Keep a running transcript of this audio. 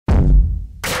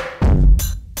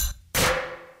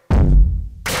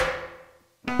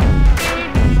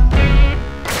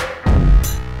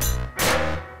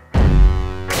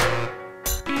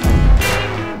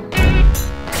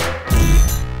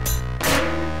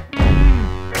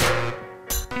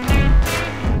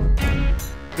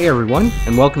Hey everyone,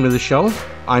 and welcome to the show.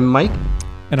 I'm Mike,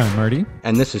 And I'm Marty.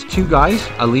 and this is Two Guys,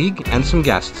 a League, and some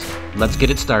guests. Let's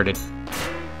get it started.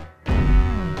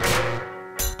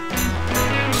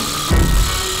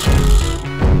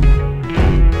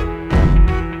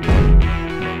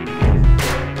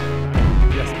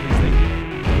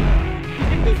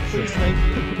 Please, thank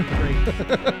you.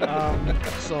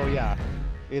 Great. So yeah,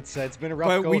 it's been a rough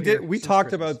But go we here did. We since talked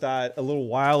Christmas. about that a little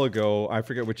while ago. I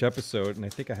forget which episode, and I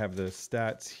think I have the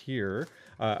stats here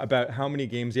about how many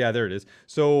games. Yeah, there it is.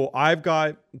 So I've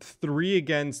got 3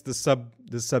 against the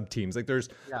sub teams. Like there's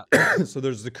so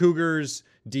there's the Cougars,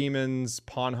 Demons,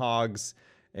 Pawn Hogs,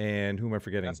 and who am I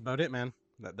forgetting? That's about it, man.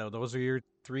 Those are your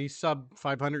 3 sub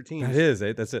 500 teams. That is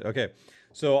it. That's it. Okay.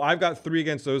 So I've got 3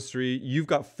 against those 3. You've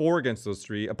got 4 against those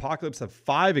 3. Apocalypse have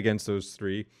 5 against those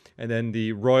 3. And then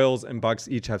the Royals and Bucks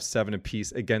each have 7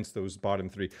 apiece against those bottom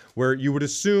 3, where you would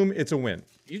assume it's a win.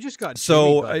 You just got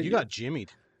So, jimmied, bud. You got jimmied.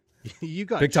 You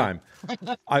got Big time.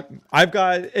 I've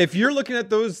got, if you're looking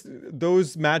at those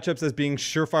matchups as being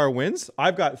surefire wins,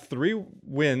 I've got 3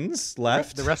 wins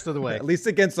left. the rest of the way. At least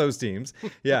against those teams.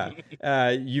 Yeah.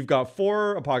 You've got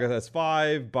 4, Apocalypse has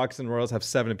 5, Bucks and Royals have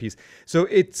 7 apiece. So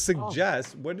it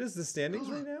suggests, what is the standings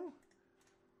right now?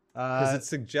 Because it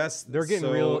suggests they're getting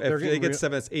so real- If they're they getting get real-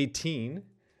 7, that's 18.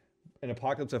 And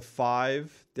Apocalypse have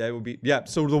 5, that would be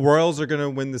So the Royals are gonna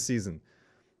win the season.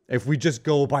 If we just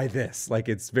go by this, like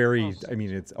it's very, I mean,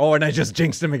 it's, and I just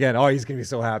jinxed him again. Oh, he's going to be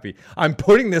so happy. I'm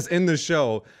putting this in the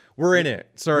show. We're in it.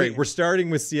 Sorry, we're starting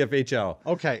with CFHL.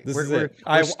 Okay, This we're- is we're- it.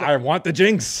 we're I want the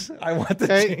jinx. I want the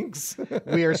Okay. jinx.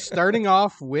 We are starting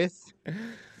off with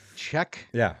check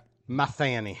Yeah.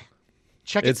 Mathani.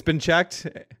 Check it. It's been checked.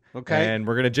 Okay. And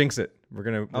we're going to jinx it. We're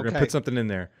going to Okay. put something in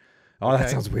there. Oh, that Okay.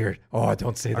 sounds weird. Oh,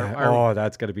 don't say that. are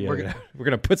That's got to be it. we're We're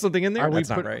going to put something in there? Are we That's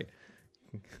not put- right.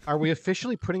 Are we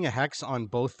officially putting a hex on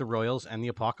both the Royals and the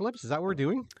Apocalypse? Is that what we're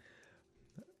doing?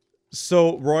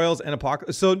 So Royals and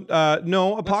Apocalypse. So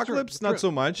no, Apocalypse true. not so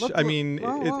much. Look, I mean,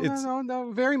 it's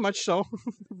no, very much so.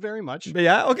 Very much.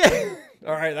 yeah, okay.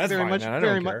 All right, that's Very fine, much, man. I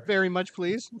very don't much, care. very much,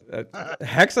 please.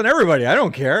 Hex on everybody. I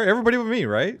don't care. Everybody with me,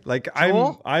 right? Like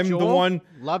Joel, I'm the Joel, one.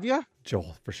 Love you.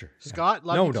 Joel for sure. Yeah. Scott,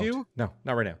 love no, you don't. too. No,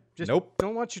 not right now. Just Nope.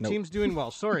 don't want your Nope. team's doing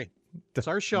well. Sorry. It's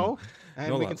our show, and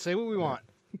No we love. can say what we want.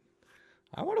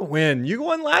 I want to win. You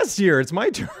won last year. It's my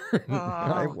turn.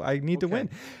 I need to okay. win.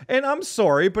 And I'm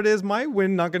sorry, but is my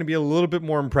win not going to be a little bit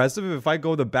more impressive if I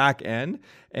go the back end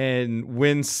and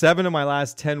win 7 of my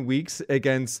last 10 weeks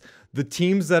against the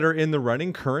teams that are in the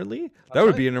running currently? That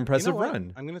would be an impressive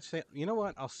run. I'm gonna say. You know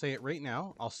what? I'll say it right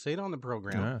now. I'll say it on the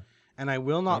program, Yeah. and I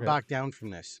will not Okay. back down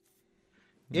from this.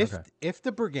 If Okay. if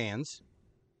the Brigands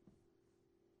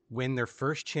win their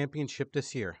first championship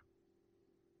this year,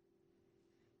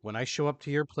 when I show up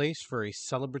to your place for a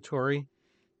celebratory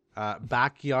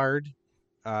backyard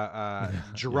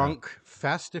drunk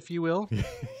fest, if you will,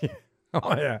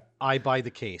 Oh, yeah. I buy the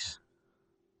case.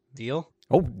 Deal?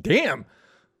 Oh, damn.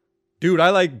 Dude, I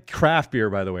like craft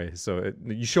beer, by the way. So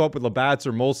you show up with Labatt's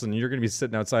or Molson, you're going to be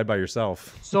sitting outside by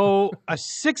yourself. So a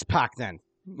 6-pack then.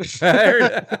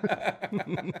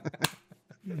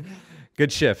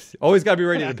 Good shift. Always got to be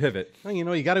ready to pivot. Well, you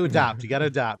know, you got to adapt. You got to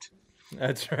adapt.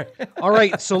 That's right. All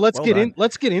right, so let's Well get done. in.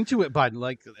 Let's get into it, bud.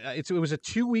 Like it was a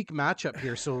 2-week matchup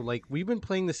here, so like we've been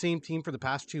playing the same team for the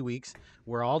past 2 weeks.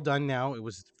 We're all done now. It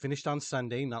was finished on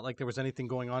Sunday. Not like there was anything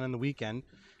going on in the weekend.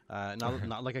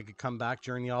 Not like I could come back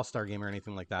during the All-Star game or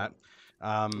anything like that.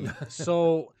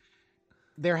 So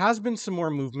there has been some more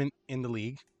movement in the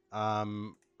league.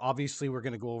 Obviously, we're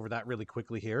going to go over that really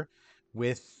quickly here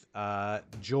with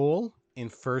Joel in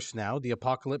first now. The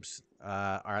Apocalypse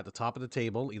are at the top of the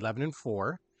table,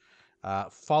 11-4,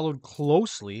 followed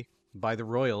closely by the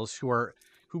Royals,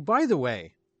 who, by the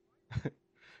way,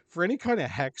 for any kind of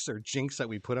hex or jinx that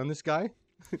we put on this guy,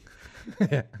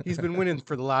 he's been winning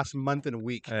for the last month and a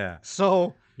week. Yeah.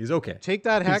 So He's okay. take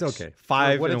that hex. He's okay.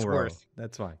 5 what in it's a row. worth.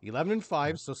 That's fine.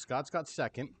 11-5, so Scott's got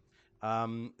second.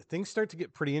 Things start to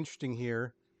get pretty interesting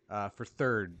here for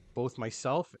third. Both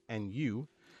myself and you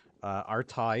are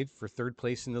tied for third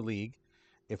place in the league.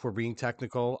 If we're being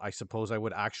technical, I suppose I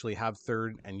would actually have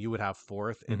third and you would have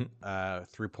fourth,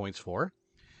 3 points for.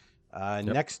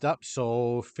 Next up,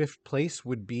 so fifth place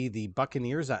would be the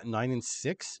Buccaneers at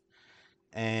 9-6.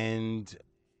 And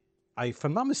if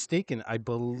I'm not mistaken, I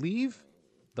believe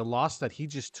the loss that he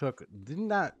just took,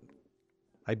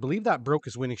 I believe that broke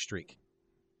his winning streak.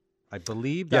 I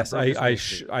believe that Yes, broke his winning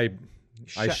streak.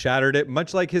 I shattered it,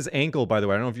 much like his ankle, by the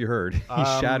way. I don't know if you heard. He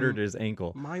shattered his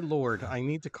ankle. My lord, I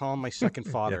need to call my second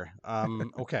father.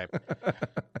 Okay.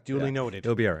 Duly noted.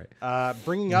 He'll be all right.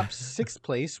 Bringing up sixth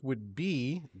place would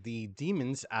be the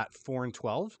Demons at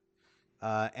 4-12.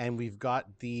 And we've got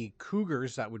the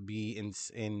Cougars that would be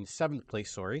in seventh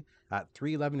place, at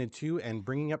 3-11-2. And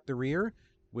bringing up the rear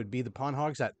would be the Pawn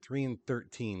Hogs at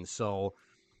 3-13. So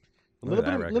a little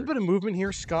bit of movement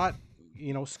here. Scott,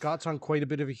 Scott's on quite a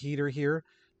bit of a heater here.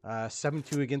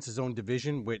 7-2 against his own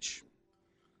division, which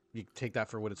you take that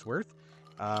for what it's worth.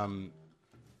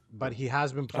 But he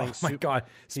has been playing. Oh my God!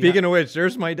 Speaking of which,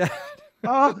 there's my dad.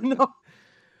 Oh no!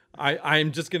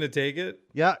 I'm just gonna take it.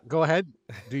 Yeah, go ahead,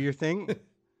 do your thing,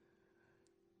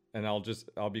 and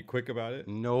I'll be quick about it.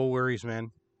 No worries,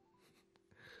 man.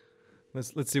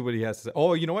 Let's see what he has to say.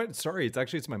 Oh, you know what? Sorry,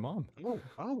 it's my mom.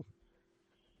 Oh.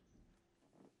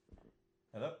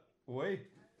 Hello. Wait.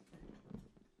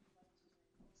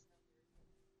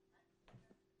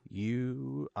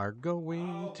 You are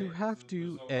going to have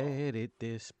to edit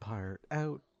this part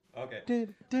out. Okay.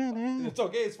 It's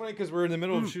okay. It's funny because we're in the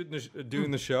middle of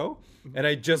doing the show, and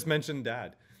I just mentioned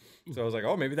Dad, so I was like,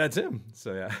 oh, maybe that's him.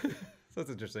 So yeah, so that's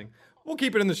interesting. We'll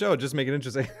keep it in the show. Just make it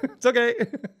interesting. It's okay.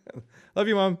 Love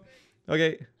you, Mom.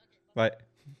 Okay. Bye.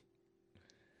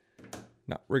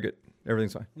 No, we're good.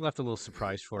 Everything's fine. We left a little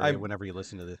surprise for you whenever you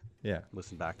listen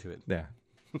back to it. Yeah.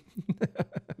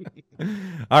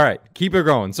 All right, keep it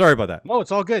going. Sorry about that. No,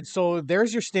 it's all good. So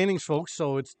there's your standings, folks.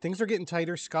 So things are getting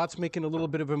tighter. Scott's making a little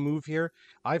bit of a move here.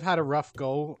 I've had a rough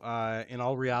go in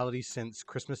all reality since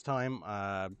Christmas time.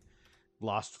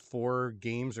 Lost 4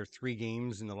 games or 3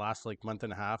 games in the last month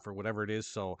and a half or whatever it is.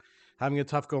 So having a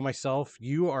tough go myself.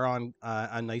 You are on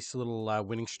a nice little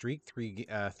winning streak,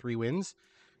 3 wins.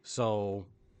 So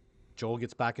Joel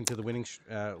gets back into the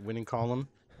winning column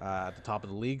at the top of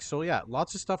the league. So yeah,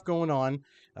 lots of stuff going on.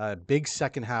 Big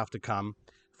second half to come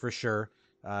for sure.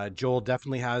 Joel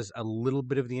definitely has a little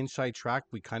bit of the inside track.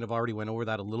 We kind of already went over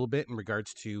that a little bit in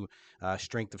regards to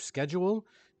strength of schedule.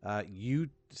 You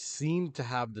seem to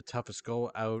have the toughest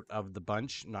go out of the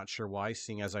bunch. Not sure why,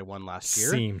 seeing as I won last year.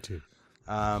 Seem to.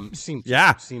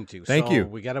 Yeah. Seem to. Thank you.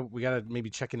 We gotta maybe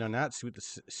check in on that, see what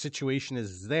the situation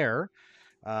is there.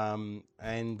 We're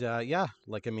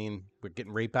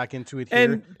getting right back into it here.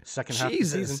 And second half of the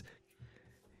season.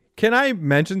 Can I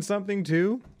mention something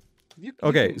too?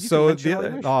 Poor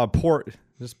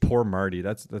Marty.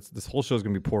 That's this whole show is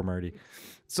gonna be poor Marty.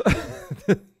 So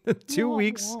 2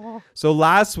 weeks. So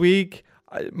last week,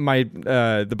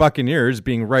 the Buccaneers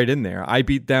being right in there, I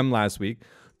beat them last week.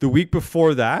 The week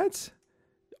before that,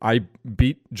 I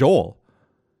beat Joel.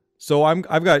 So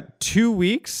I've got 2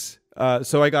 weeks.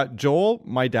 So I got Joel,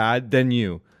 my dad, then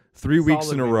you. 3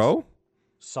 weeks in a row.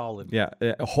 Solid. Yeah.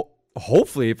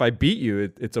 Hopefully, if I beat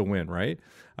you, it's a win, right?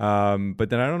 But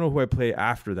then I don't know who I play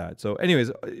after that. So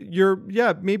anyways,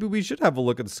 maybe we should have a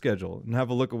look at the schedule and have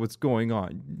a look at what's going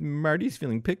on. Marty's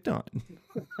feeling picked on.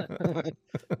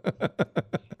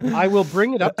 I will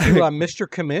bring it up to Mr.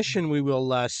 Commish, and we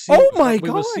will see. Oh my God! We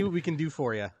will see what we can do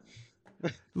for you.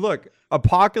 Look,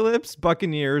 Apocalypse,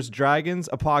 Buccaneers, Dragons,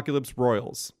 Apocalypse,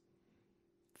 Royals.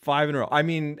 5 in a row. I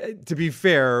mean, to be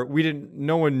fair,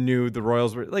 no one knew the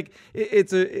Royals were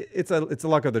it's a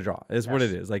luck of the draw is what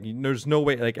it is. There's no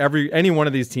way, any one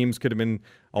of these teams could have been,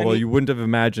 although you wouldn't have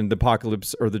imagined the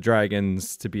Apocalypse or the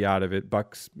Dragons to be out of it.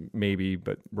 Bucks maybe,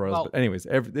 but Royals. But anyways,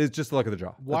 it's just the luck of the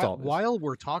draw. That's all. While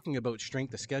we're talking about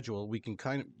strength of schedule, we can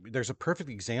there's a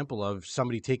perfect example of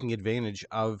somebody taking advantage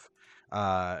of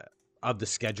the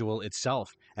schedule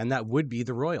itself, and that would be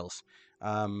the Royals.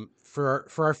 For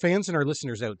our fans and our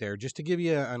listeners out there, just to give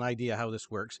you an idea how this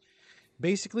works,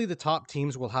 basically the top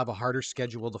teams will have a harder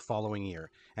schedule the following year,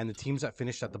 and the teams that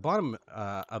finished at the bottom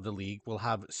of the league will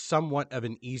have somewhat of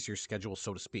an easier schedule,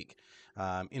 so to speak,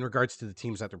 in regards to the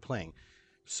teams that they're playing.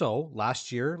 So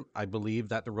last year, I believe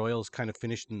that the Royals kind of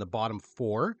finished in the bottom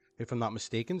 4, if I'm not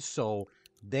mistaken. So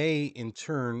they, in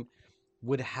turn,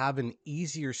 would have an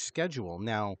easier schedule.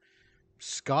 Now,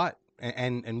 Scott,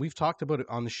 and we've talked about it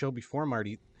on the show before,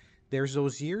 Marty, there's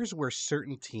those years where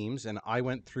certain teams, and I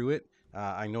went through it,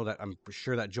 I know that I'm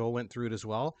sure that Joel went through it as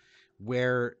well,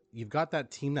 where you've got that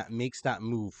team that makes that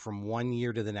move from one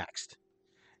year to the next.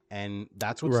 And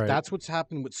that's what's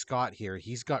happened with Scott here.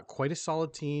 He's got quite a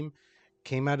solid team,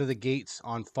 came out of the gates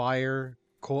on fire,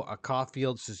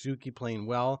 Caulfield, Suzuki playing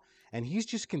well, and he's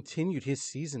just continued his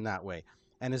season that way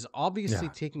and is obviously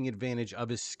taking advantage of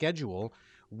his schedule,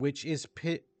 which is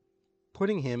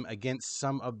putting him against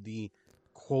some of the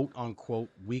quote-unquote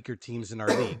weaker teams in our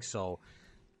league. So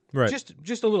Right.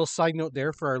 Just a little side note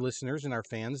there for our listeners and our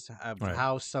fans of Right.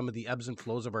 how some of the ebbs and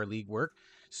flows of our league work.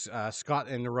 Scott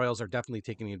and the Royals are definitely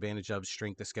taking advantage of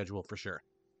strength of schedule for sure.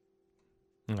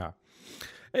 Yeah.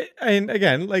 And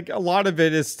again, like a lot of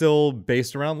it is still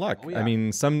based around luck. Oh, yeah. I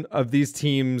mean, some of these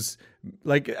teams,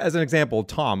 like as an example,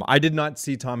 Tom, I did not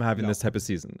see Tom having this type of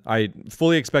season. I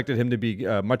fully expected him to be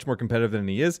much more competitive than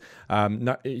he is.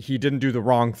 He didn't do the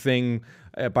wrong thing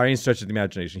by any stretch of the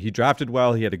imagination. He drafted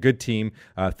well. He had a good team.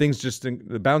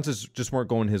 The bounces just weren't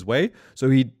going his way. So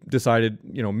he decided,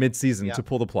 mid-season to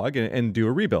pull the plug and do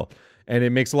a rebuild. And it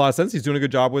makes a lot of sense. He's doing a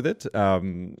good job with it.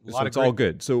 So it's all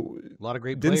good. So a lot of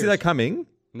great didn't players. see that coming.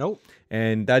 Nope.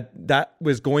 And that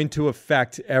was going to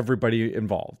affect everybody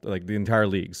involved, like the entire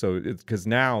league. So because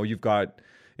now you've got,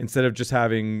 instead of just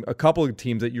having a couple of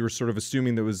teams that you were sort of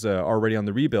assuming that was already on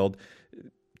the rebuild,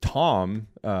 Tom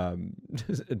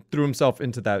threw himself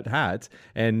into that hat,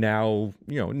 and now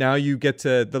you get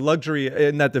to the luxury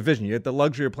in that division. You get the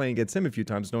luxury of playing against him a few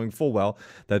times, knowing full well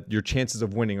that your chances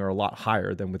of winning are a lot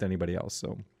higher than with anybody else.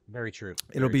 So very true.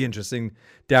 It'll be interesting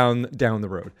down the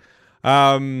road.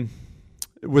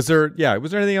 Was there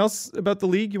anything else about the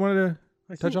league you wanted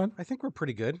to touch on? I think we're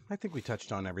pretty good. I think we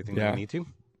touched on everything that we need to.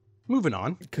 Moving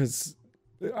on, because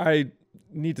I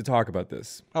need to talk about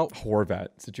this Horvat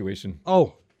situation.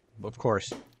 Oh, of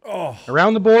course.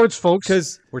 Around the boards, folks.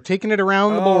 Because we're taking it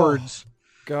around the boards.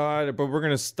 God, but we're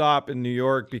gonna stop in New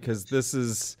York because this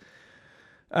is.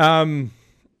 Actually,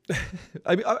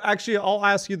 I'll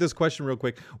ask you this question real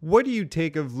quick. What do you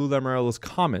take of Lou Lamoriello's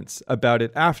comments about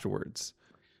it afterwards?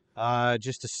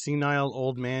 Just a senile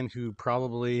old man who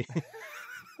probably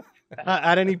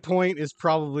at any point is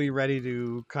probably ready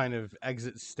to kind of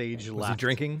exit stage left. Was he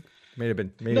drinking? May have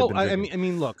been. I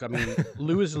mean, look.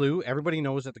 Lou is Lou. Everybody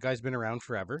knows that the guy's been around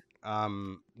forever.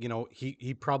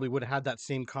 He probably would have had that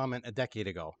same comment a decade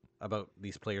ago about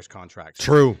these players' contracts.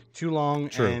 True. Too long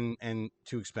and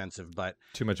too expensive, but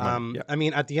too much money. I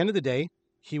mean, at the end of the day,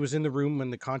 he was in the room when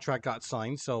the contract got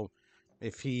signed. So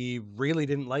if he really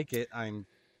didn't like it, I'm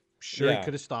sure he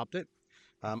could have stopped it.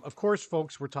 Of course,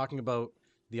 folks, we're talking about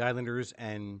the Islanders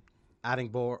and adding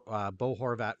Bo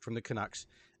Horvat from the Canucks.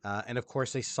 And of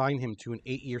course, they signed him to an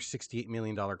 8-year, $68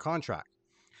 million contract.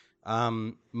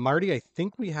 Marty, I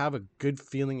think we have a good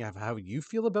feeling of how you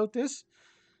feel about this.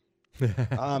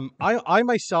 I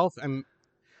myself am,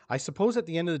 I suppose at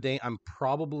the end of the day, I'm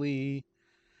probably,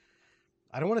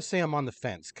 I don't want to say I'm on the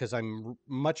fence because I'm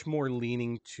much more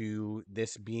leaning to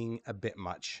this being a bit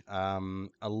much, a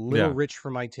little rich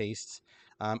for my tastes.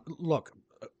 Look,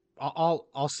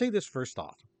 I'll say this first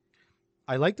off.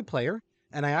 I like the player,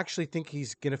 and I actually think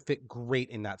he's going to fit great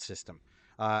in that system.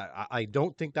 I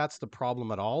don't think that's the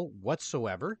problem at all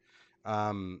whatsoever.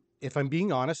 If I'm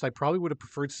being honest, I probably would have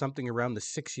preferred something around the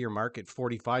 6-year mark at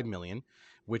 $45 million,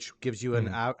 which gives you an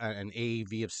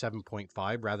AAV of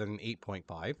 7.5 rather than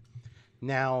 8.5.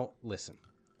 Now, listen,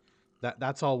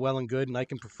 that's all well and good, and I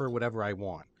can prefer whatever I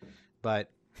want. But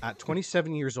at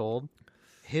 27 years old,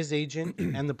 his agent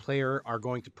and the player are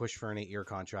going to push for an 8-year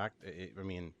contract.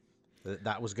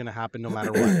 That was going to happen no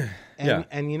matter what.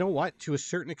 And you know what? To a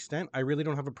certain extent, I really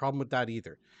don't have a problem with that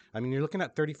either. I mean, you're looking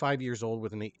at 35 years old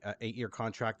with an 8-year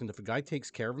contract, and if a guy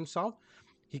takes care of himself,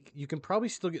 you can probably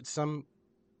still get some,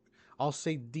 I'll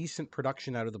say, decent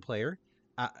production out of the player,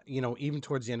 even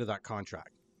towards the end of that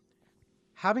contract.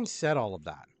 Having said all of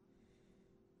that,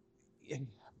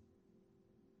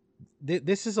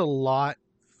 this is a lot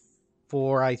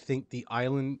for, I think, the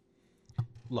Island.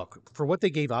 Look, for what they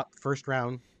gave up, first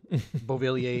round,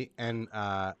 Beauvillier and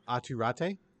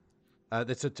Aturate.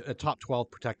 That's a top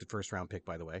 12 protected first round pick,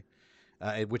 by the way,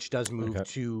 which does move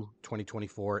to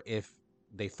 2024 if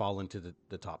they fall into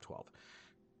the top 12.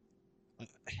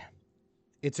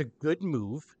 It's a good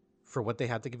move for what they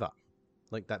had to give up.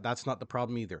 Like that's not the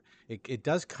problem either. It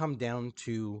does come down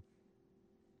to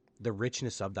the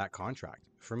richness of that contract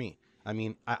for me. I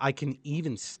mean, I can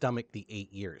even stomach the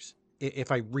 8 years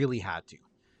if I really had to.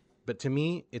 But to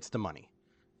me, it's the money.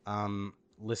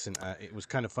 Listen, it was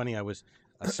kind of funny. I was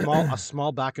a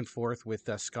small back and forth with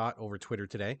Scott over Twitter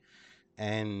today,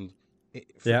 and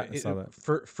I saw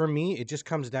that. For me, it just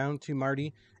comes down to,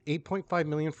 Marty, $8.5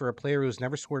 million for a player who's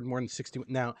never scored more than 60.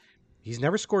 Now, he's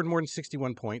never scored more than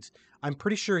 61 points. I'm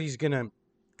pretty sure he's gonna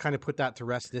kind of put that to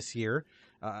rest this year.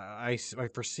 I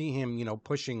foresee him,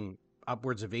 pushing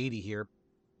upwards of 80 here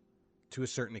to a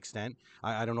certain extent.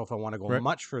 I don't know if I want to go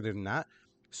much further than that.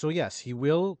 So yes, he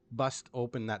will bust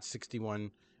open that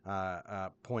 61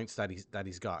 points that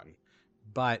he's gotten,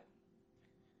 but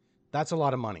that's a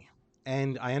lot of money.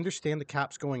 And I understand the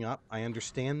cap's going up. I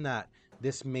understand that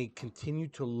this may continue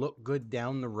to look good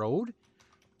down the road,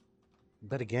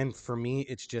 But again, for me,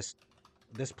 it's just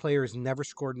this player has never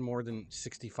scored more than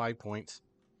 65 points.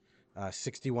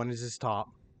 61 is his top.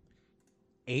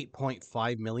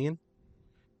 8.5 million.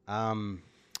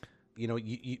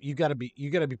 You got to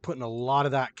be putting a lot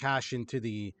of that cash into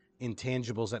the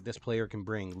intangibles that this player can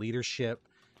bring. Leadership,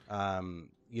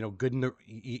 good in the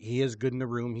he is good in the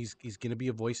room. He's going to be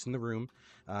a voice in the room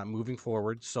moving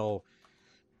forward. So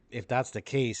if that's the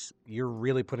case, you're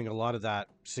really putting a lot of that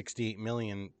 68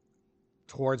 million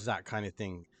towards that kind of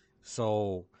thing.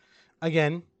 So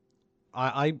again,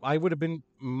 I would have been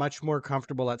much more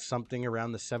comfortable at something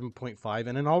around the 7.5.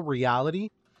 And in all reality,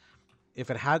 if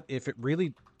it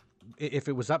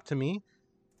was up to me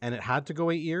and it had to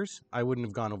go 8 years, I wouldn't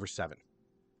have gone over 7.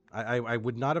 I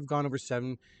would not have gone over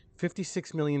 7.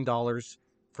 $56 million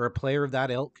for a player of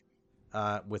that ilk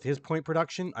with his point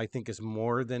production, I think is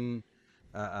more than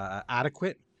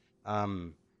adequate. I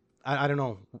don't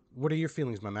know. What are your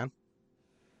feelings, my man?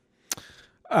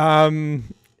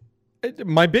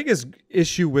 My biggest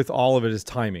issue with all of it is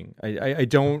timing. I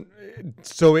don't.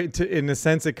 So in a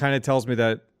sense, it kind of tells me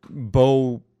that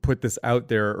Bo put this out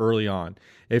there early on.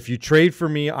 If you trade for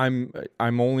me, I'm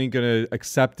only going to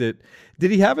accept it.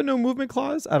 Did he have a no movement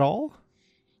clause at all?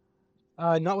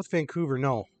 Not with Vancouver,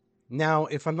 no. Now,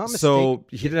 if I'm not mistaken, so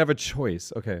he didn't have a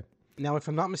choice. Okay. Now, if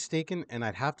I'm not mistaken, and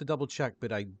I'd have to double check,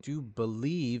 but I do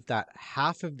believe that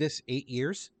half of this 8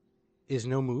 years is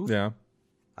no move. Yeah.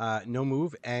 No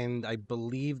move, and I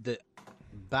believe that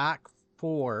back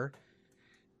for,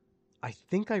 I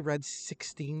think I read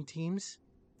 16 teams,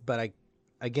 but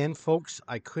again, folks,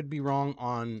 I could be wrong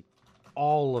on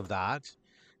all of that.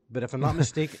 But if I'm not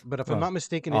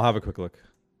mistaken, I'll have a quick look.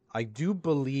 I do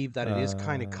believe that it is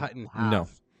kind of cut in half. No,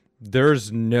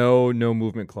 there's no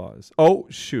movement clause. Oh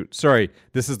shoot, sorry,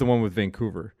 this is the one with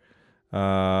Vancouver.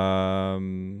 Oh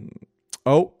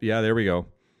yeah, there we go.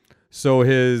 So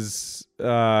his,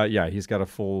 he's got a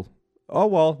full,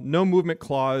 no movement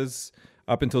clause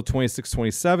up until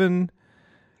 26-27.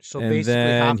 So and basically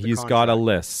then he's got a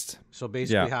list. So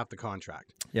basically half the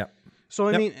contract. Yeah. So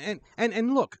I mean,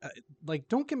 and look, like,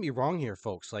 don't get me wrong here,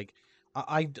 folks. Like,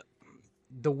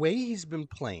 the way he's been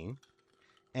playing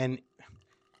and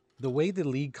the way the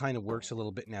league kind of works a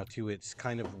little bit now too, it's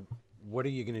kind of, what are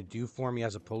you going to do for me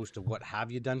as opposed to what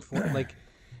have you done for me? Like,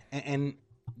 and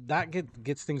that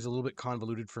gets things a little bit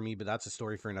convoluted for me, but that's a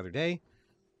story for another day.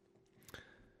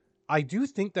 I do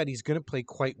think that he's going to play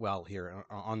quite well here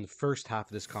on the first half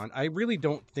of this I really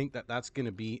don't think that that's going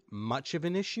to be much of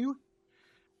an issue.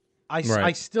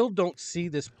 I still don't see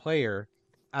this player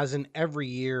as an every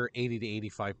year 80 to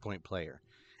 85 point player.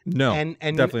 No, and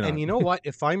definitely not. And you know what?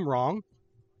 If I'm wrong,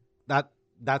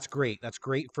 that's great. That's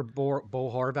great for Bo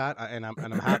Horvat, and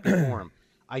I'm happy for him.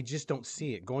 I just don't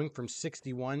see it going from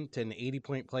 61 to an 80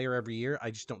 point player every year.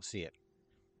 I just don't see it.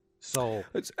 So,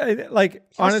 like,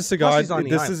 honest to God, he's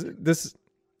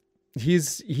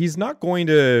not going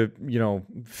to,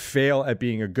 fail at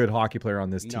being a good hockey player on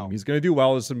this team. No. He's going to do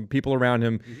well with some people around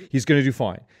him. Mm-hmm. He's going to do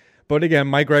fine. But again,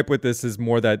 my gripe with this is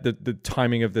more that the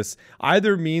timing of this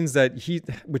either means that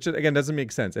which again doesn't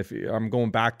make sense. If I'm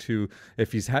going back to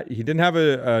if he didn't have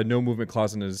a no movement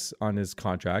clause on his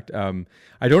contract.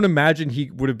 I don't imagine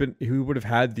he would have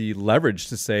had the leverage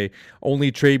to say only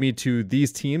trade me to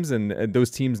these teams, and those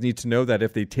teams need to know that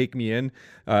if they take me in,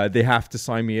 they have to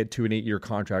sign me to an 8-year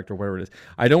contract or whatever it is.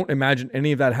 I don't imagine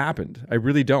any of that happened. I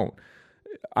really don't.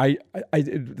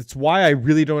 It's why I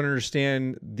really don't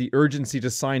understand the urgency to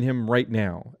sign him right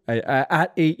now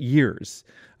at 8 years.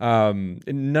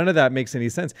 None of that makes any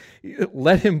sense.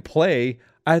 Let him play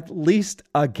at least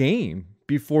a game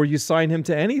before you sign him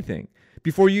to anything,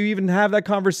 before you even have that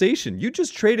conversation. You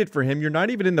just traded for him. You're not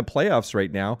even in the playoffs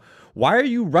right now. Why are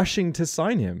you rushing to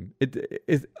sign him?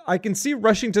 I can see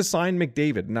rushing to sign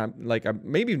McDavid,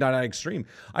 maybe not at extreme.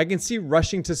 I can see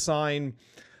rushing to sign,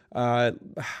 I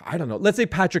don't know. Let's say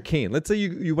Patrick Kane. Let's say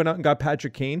you went out and got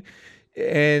Patrick Kane,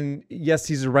 and yes,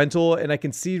 he's a rental, and I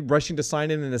can see rushing to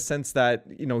sign him in the sense that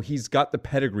he's got the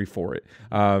pedigree for it,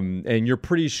 and you're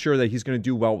pretty sure that he's going to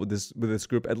do well with this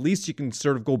group. At least you can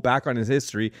sort of go back on his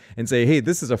history and say, hey,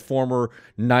 this is a former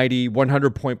 90,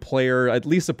 100 point player, at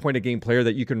least a point a game player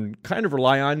that you can kind of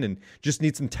rely on, and just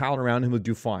need some talent around him to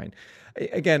do fine.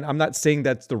 Again, I'm not saying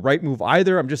that's the right move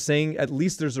either. I'm just saying at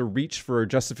least there's a reach for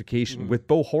justification. Mm-hmm. With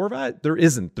Bo Horvat, there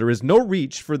isn't. There is no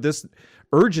reach for this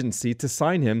urgency to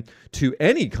sign him to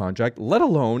any contract, let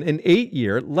alone an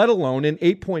 8-year, let alone an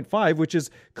 8.5, which is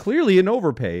clearly an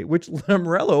overpay, which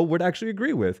Lamoriello would actually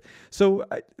agree with. So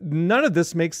none of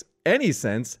this makes any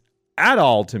sense at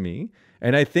all to me.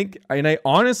 And I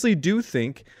honestly do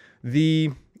think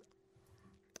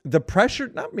the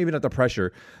pressure, maybe not the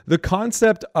pressure, the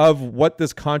concept of what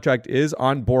this contract is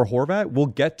on Bo Horvat will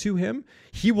get to him.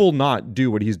 He will not do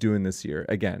what he's doing this year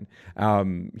again.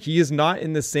 He is not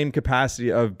in the same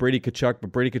capacity of Brady Tkachuk,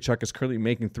 but Brady Tkachuk is currently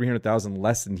making $300,000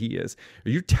 less than he is. Are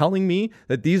you telling me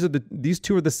that these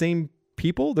two are the same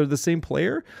people? They're the same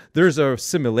player? There's a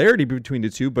similarity between the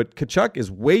two, but Tkachuk is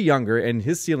way younger and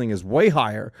his ceiling is way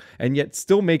higher, and yet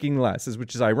still making less,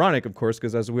 which is ironic, of course,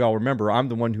 because as we all remember, I'm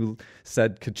the one who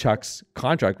said Tkachuk's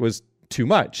contract was too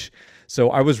much. So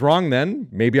I was wrong then.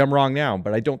 Maybe I'm wrong now,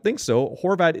 but I don't think so.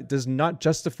 Horvat does not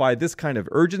justify this kind of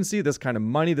urgency, this kind of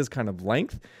money, this kind of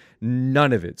length.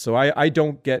 None of it. So I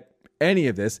don't get any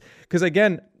of this, because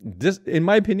again, this, in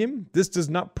my opinion, this does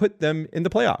not put them in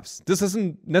the playoffs. This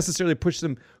doesn't necessarily push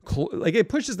them it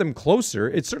pushes them closer.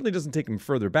 It certainly doesn't take them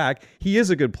further back. He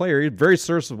is a good player. He's very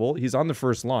serviceable. He's on the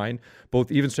first line,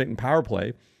 both even strength and power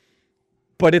play,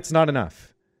 but it's not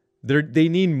enough. They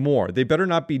need more. They better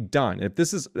not be done.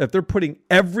 If they're putting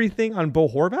everything on Bo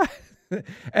Horvat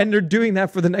and they're doing that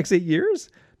for the next 8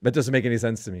 years, that doesn't make any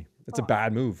sense to me. It's a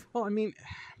bad move. Well, I mean,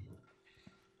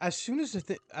 as soon as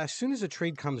a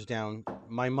trade comes down,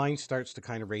 my mind starts to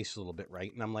kind of race a little bit,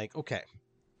 right? And I'm like, okay,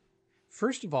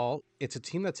 first of all, it's a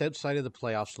team that's outside of the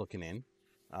playoffs looking in.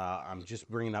 I'm just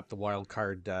bringing up the wild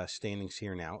card standings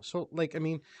here now. So, like, I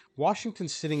mean,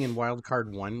 Washington's sitting in wild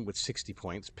card 1 with 60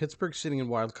 points. Pittsburgh's sitting in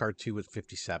wild card 2 with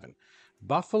 57.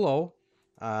 Buffalo,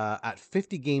 at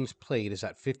 50 games played, is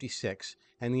at 56.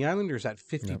 And the Islanders at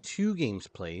 52 games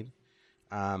played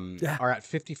are at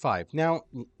 55. Now,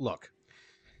 look.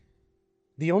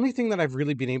 The only thing that I've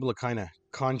really been able to kind of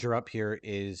conjure up here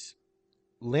is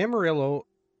Lamoriello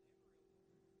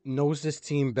knows this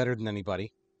team better than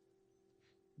anybody.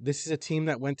 This is a team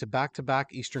that went to back-to-back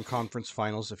Eastern Conference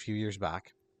Finals a few years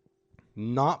back.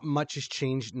 Not much has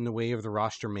changed in the way of the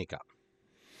roster makeup.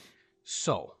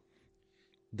 So,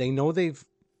 they know they've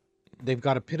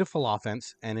got a pitiful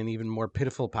offense and an even more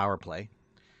pitiful power play.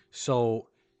 So,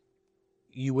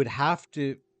 you would have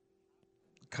to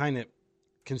kind of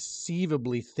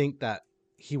conceivably think that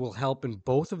he will help in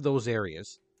both of those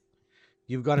areas.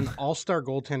 You've got an all-star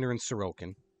goaltender in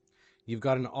Sorokin. You've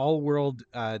got an all-world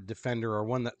defender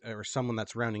or someone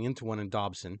that's rounding into one in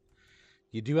Dobson.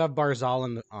 You do have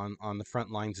Barzal on the front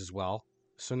lines as well.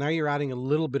 So now you're adding a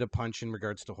little bit of punch in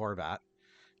regards to Horvat.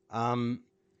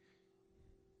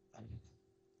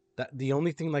 The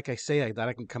only thing, like I say, that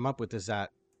I can come up with is that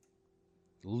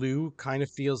Lou kind of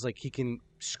feels like he can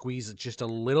squeeze just a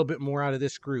little bit more out of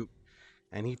this group,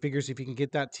 and he figures if he can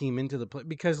get that team into the play,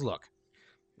 because look,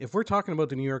 if we're talking about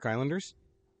the New York Islanders,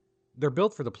 they're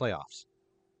built for the playoffs.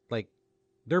 Like,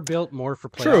 they're built more for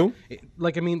playoffs. True.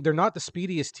 Like, I mean, they're not the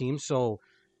speediest team, so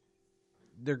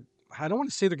I don't want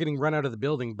to say they're getting run out of the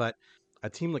building, but a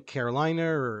team like Carolina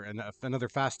or another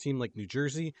fast team like New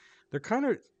Jersey, they're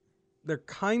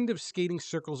kind of skating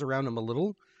circles around them a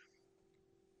little.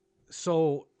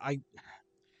 So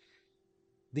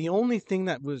the only thing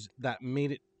that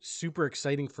made it super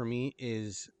exciting for me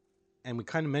is, and we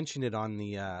kind of mentioned it on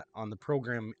the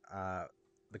program,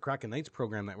 the Kraken Knights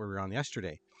program that we were on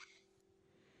yesterday,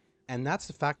 and that's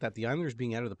the fact that the Islanders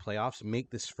being out of the playoffs make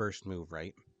this first move,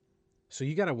 right? So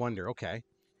you got to wonder, okay,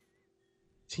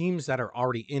 teams that are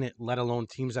already in it, let alone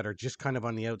teams that are just kind of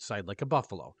on the outside, like a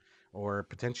Buffalo or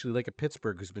potentially like a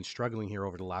Pittsburgh who's been struggling here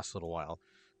over the last little while.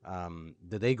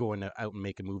 Do they go out and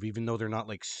make a move, even though they're not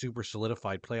like super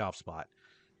solidified playoff spot?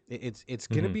 It's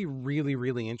going to be really,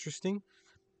 really interesting,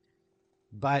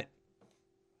 but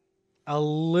a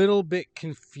little bit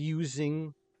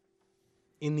confusing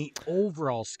in the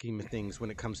overall scheme of things when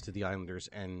it comes to the Islanders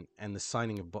and the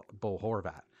signing of Bo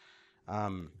Horvat.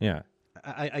 Yeah.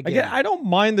 I don't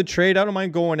mind the trade. I don't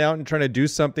mind going out and trying to do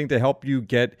something to help you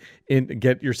get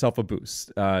yourself a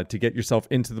boost, to get yourself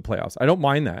into the playoffs. I don't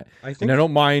mind that. I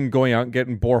don't mind going out and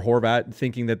getting Bo Horvat and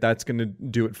thinking that that's going to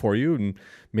do it for you. And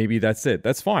maybe that's it.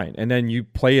 That's fine. And then you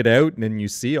play it out and then you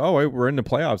see, oh, we're in the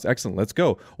playoffs. Excellent. Let's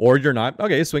go. Or you're not.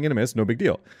 Okay, swing and a miss. No big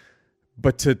deal.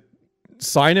 But to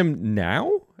sign him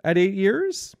now at 8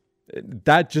 years,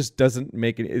 that just doesn't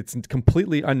make it. It's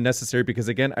completely unnecessary because,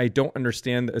 again, I don't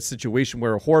understand a situation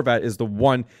where Horvat is the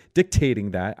one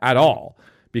dictating that at all,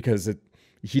 because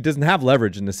he doesn't have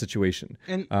leverage in this situation.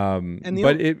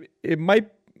 But it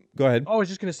might go ahead. Oh, I was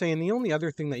just going to say, and the only other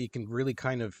thing that you can really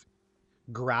kind of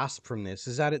grasp from this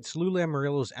is that it's Lou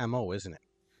Lamoriello's MO, isn't it?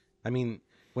 I mean,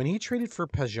 when he traded for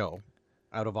Peugeot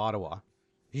out of Ottawa,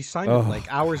 he signed him like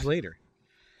hours later.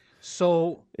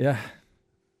 So yeah.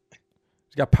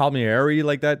 He's got Palmieri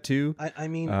like that too. I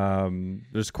mean,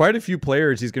 there's quite a few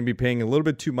players he's going to be paying a little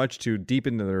bit too much to deep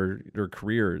into their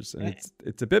careers, and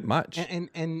it's a bit much.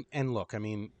 And look, I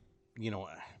mean, you know,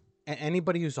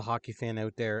 anybody who's a hockey fan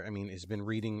out there, I mean, has been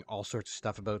reading all sorts of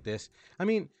stuff about this. I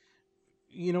mean,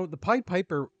 you know, the Pied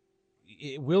Piper,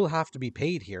 it will have to be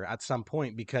paid here at some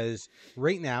point, because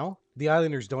right now the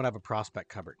Islanders don't have a prospect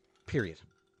cupboard. Period.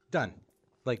 Done.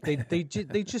 Like they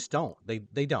just don't.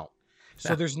 They don't.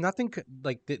 So there's nothing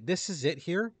like this is it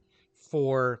here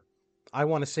for, I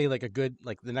want to say, like a good,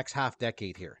 like the next half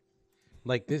decade here.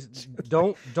 Like this,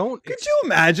 don't. Could you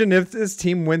imagine if this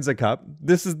team wins a cup?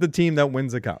 This is the team that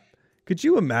wins a cup. Could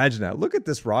you imagine that? Look at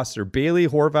this roster: Bailey,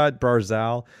 Horvat,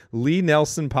 Barzal, Lee,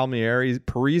 Nelson, Palmieri,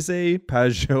 Parise,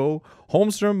 Pajot,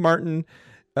 Holmstrom, Martin,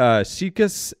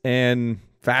 Sikas, and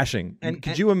Fashing.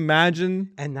 Could you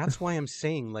imagine? And that's why I'm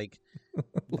saying, like,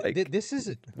 this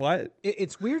is what?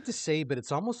 It's weird to say, but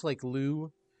it's almost like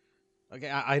Lou. Okay,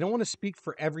 I don't want to speak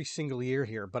for every single year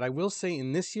here, but I will say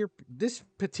in this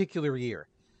particular year,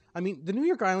 I mean, the New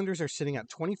York Islanders are sitting at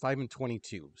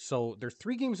 25-22, so they're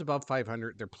 3 games above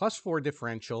 500. They're +4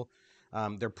 differential.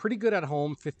 They're pretty good at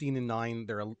home, 15-9.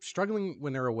 They're struggling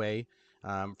when they're away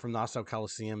from Nassau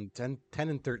Coliseum,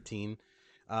 10-13.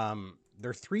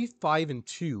 They're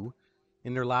 3-5-2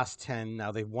 in their last 10.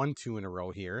 Now they've won 2 in a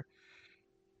row here.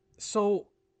 So,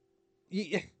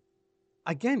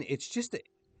 again, it's just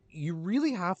you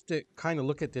really have to kind of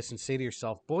look at this and say to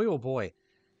yourself, boy, oh boy,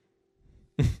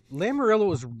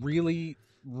 Lamoriello is really,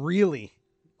 really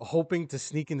hoping to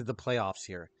sneak into the playoffs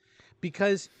here.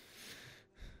 Because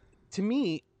to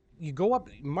me, you go up,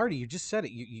 Marty, you just said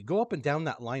it, you go up and down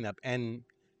that lineup, and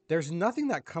there's nothing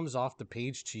that comes off the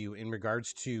page to you in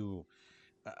regards to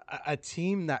a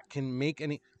team that can make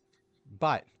any.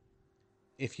 But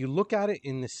if you look at it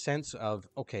in the sense of,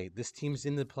 okay, this team's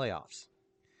in the playoffs,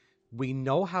 we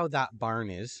know how that barn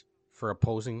is for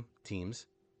opposing teams.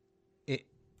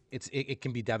 It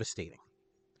can be devastating.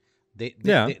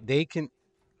 They can.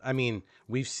 I mean,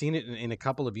 we've seen it in a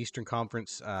couple of Eastern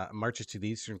Conference marches to the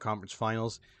Eastern Conference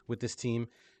Finals with this team.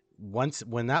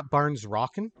 When that barn's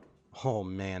rocking, oh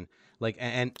man! Like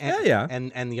and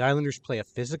the Islanders play a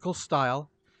physical style.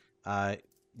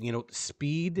 You know,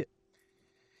 speed.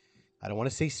 I don't want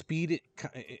to say speed.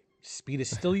 Speed is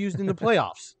still used in the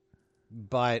playoffs,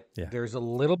 but there's a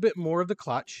little bit more of the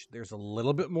clutch. There's a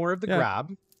little bit more of the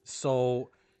grab. So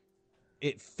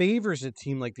it favors a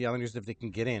team like the Islanders if they can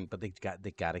get in, but they got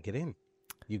to get in.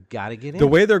 You got to get in. The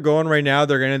way they're going right now,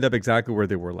 they're going to end up exactly where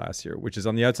they were last year, which is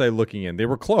on the outside looking in. They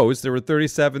were close. They were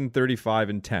 37, 35,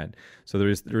 and 10. So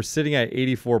they're sitting at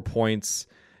 84 points.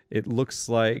 It looks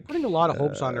like putting a lot of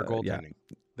hopes on their goaltending.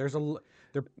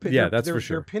 Yeah. That's for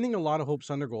sure. They're pinning a lot of hopes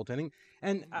on their goaltending,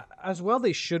 and as well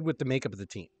they should with the makeup of the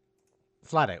team,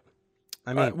 flat out.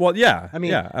 I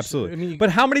mean, absolutely. But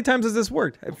how many times has this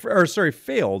worked?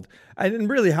 Failed? And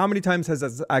really, how many times has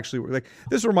this actually worked? Like,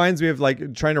 this reminds me of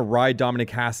like trying to ride Dominic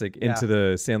Hasek into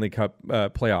the Stanley Cup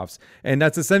playoffs, and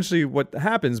that's essentially what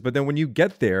happens. But then when you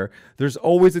get there, there's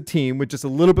always a team with just a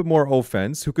little bit more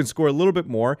offense who can score a little bit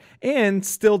more and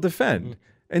still defend. Mm-hmm.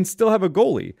 And still have a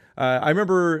goalie. I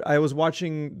remember I was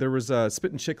watching, there was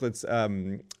Spit and Chicklets,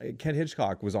 Ken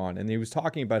Hitchcock was on, and he was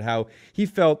talking about how he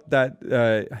felt that,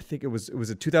 I think it was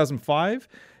a 2005,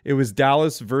 it was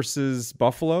Dallas versus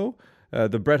Buffalo,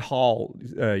 the Brett Hall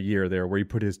year there where he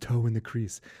put his toe in the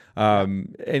crease.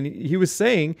 And he was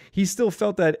saying he still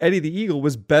felt that Eddie the Eagle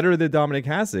was better than Dominic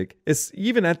Hasek,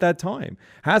 even at that time.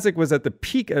 Hasek was at the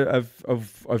peak of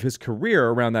his career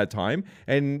around that time,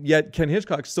 and yet Ken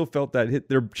Hitchcock still felt that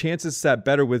their chances sat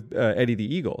better with Eddie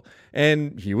the Eagle.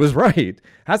 And he was right.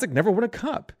 Hasek never won a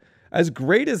cup. As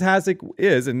great as Hasek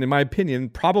is, and in my opinion,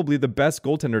 probably the best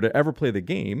goaltender to ever play the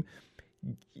game,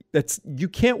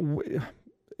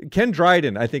 Ken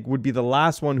Dryden, I think, would be the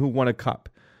last one who won a cup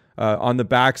on the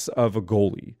backs of a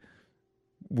goalie.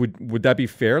 Would that be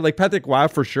fair? Like, Patrick Roy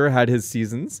for sure had his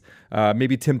seasons.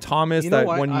 Maybe Tim Thomas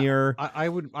year. I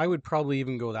would probably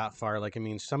even go that far. Like, I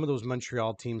mean, some of those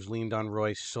Montreal teams leaned on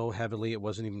Roy so heavily it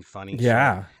wasn't even funny.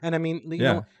 Yeah. So, and I mean, you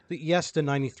know, yes, the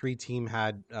 93 team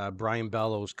had Brian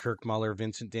Bellows, Kirk Muller,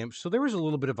 Vincent Damp. So there was a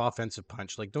little bit of offensive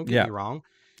punch. Like, don't get me wrong.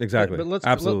 Exactly. But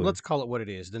let's call it what it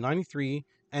is. The 93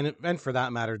 and for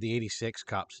that matter, the 86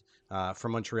 Cups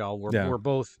from Montreal were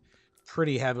both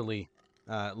pretty heavily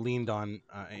leaned on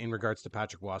in regards to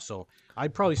Patrick Roy. So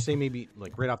I'd probably say maybe,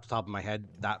 like, right off the top of my head,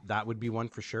 that would be one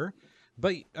for sure.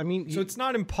 But I mean, so it's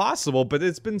not impossible, but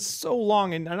it's been so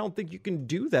long, and I don't think you can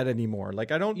do that anymore.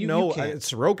 Like, I don't know.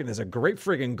 Sorokin is a great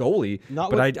friggin' goalie,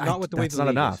 not with the way the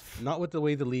league is. Not with the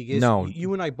way the league is. No,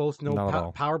 you and I both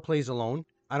know power plays alone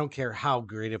I don't care how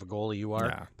great of a goalie you are.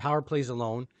 Nah. Power plays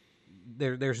alone,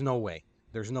 there's no way.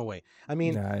 There's no way. I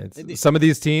mean, Some of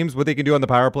these teams, what they can do on the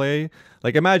power play,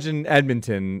 like imagine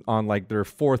Edmonton on like their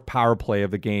 4th power play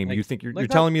of the game. Like- You think you're like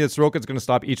that- telling me that Sorokin's going to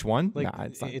stop each one? like Nah,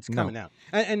 it's not. it's no. coming out.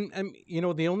 And you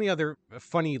know, the only other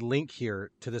funny link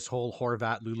here to this whole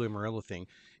Horvat Lou Lamoriello thing,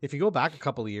 if you go back a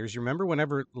couple of years, you remember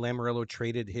whenever Lamoriello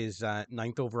traded his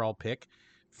 9th overall pick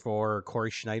for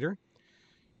Corey Schneider?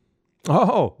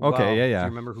 Oh, okay, Well, yeah, Do you yeah.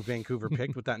 remember who Vancouver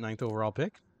picked with that 9th overall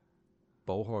pick?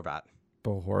 Bo Horvat.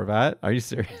 Bo Horvat, are you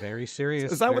serious? Very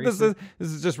serious. Is that what very this is? This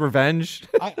is just revenge.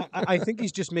 I think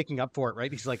he's just making up for it,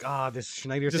 right? He's like, this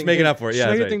Schneider Just thing making didn't- up for it, yeah,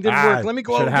 Schneider that's thing right. didn't work. Let me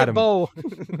go out shoulda and had get him. Bo.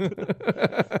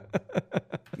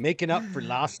 Making up for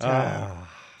last time.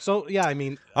 So yeah, I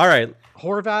mean, All right.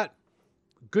 Horvat,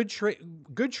 good trade.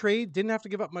 Good trade. Didn't have to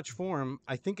give up much for him.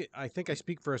 I think I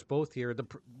speak for us both here.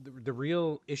 The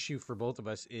real issue for both of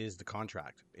us is the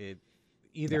contract.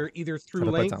 Either through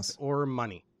 100%. length or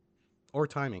money, or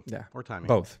timing. Yeah. Or timing.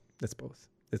 Both. It's both.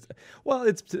 It's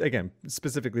again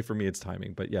specifically for me. It's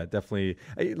timing, but yeah, definitely.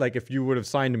 Like if you would have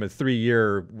signed him a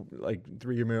 3-year, like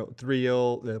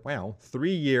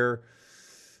 3-year,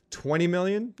 20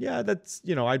 million. Yeah, that's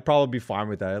I'd probably be fine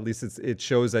with that. At least it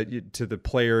shows that to the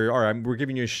player. All right, we're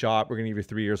giving you a shot. We're gonna give you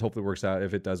 3 years. Hopefully it works out.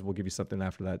 If it does, we'll give you something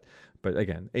after that. But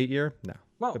again, 8-year, no.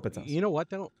 Well, That puts us. you know what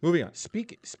though? Moving on.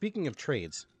 Speaking of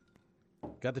trades,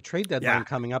 got the trade deadline Yeah.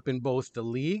 coming up in both the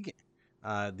league,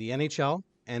 the NHL,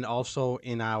 and also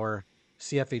in our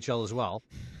CFHL as well.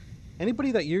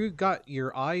 Anybody that you got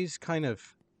your eyes kind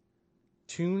of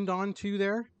tuned onto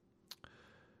there?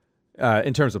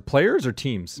 In terms of players or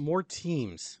teams? More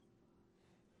teams.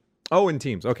 Oh, in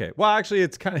teams. Okay. Well, actually,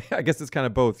 it's kind of. I guess it's kind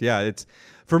of both. Yeah. It's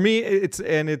for me. It's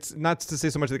not to say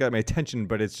so much they got my attention,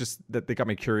 but it's just that they got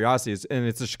my curiosity. And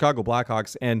it's the Chicago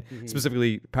Blackhawks and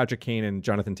specifically Patrick Kane and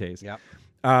Jonathan Toews. Yeah.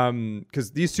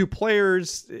 Because these two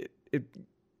players,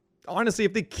 honestly,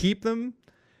 if they keep them,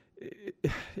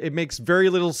 it makes very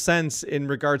little sense in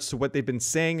regards to what they've been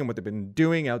saying and what they've been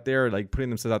doing out there, like putting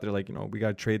themselves out there, like we got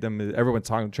to trade them. Everyone's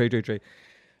talking trade.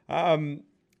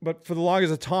 But for the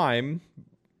longest of time.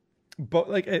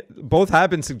 But both have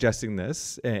been suggesting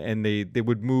this, and they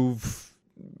would move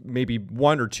maybe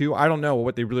 1 or 2. I don't know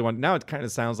what they really want. Now it kind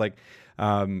of sounds like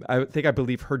I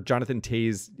believe Jonathan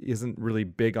Toews isn't really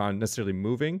big on necessarily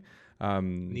moving.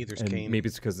 Neither's Kane. Maybe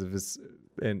it's because of his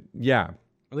yeah.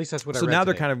 At least that's what I So read now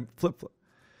today. they're kind of flip.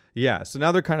 Yeah, so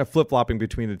now they're kind of flip-flopping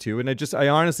between the two, and I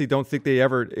honestly don't think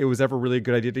it was ever really a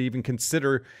good idea to even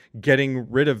consider getting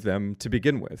rid of them to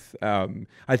begin with.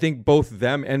 I think both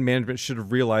them and management should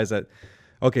have realized that,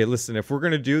 okay, listen, if we're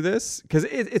going to do this, because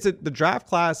the draft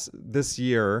class this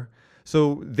year,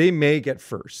 so they may get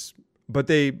first, but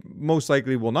they most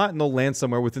likely will not, and they'll land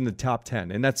somewhere within the top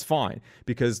 10, and that's fine,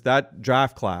 because that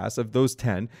draft class of those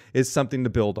 10 is something to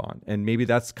build on, and maybe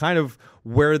that's kind of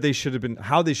where they should have been,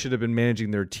 how they should have been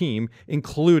managing their team,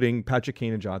 including Patrick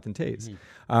Kane and Jonathan Toews.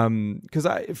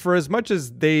 Because for as much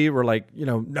as they were like,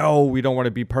 no, we don't want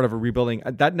to be part of a rebuilding,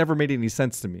 that never made any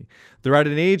sense to me. They're at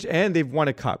an age, and they've won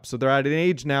a cup, so they're at an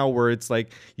age now where it's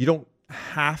like, you don't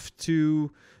have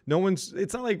to...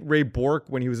 It's not like Ray Bourque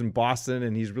when he was in Boston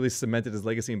and he's really cemented his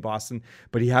legacy in Boston,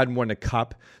 but he hadn't won a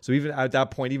cup. So even at that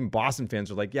point, even Boston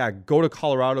fans are like, yeah, go to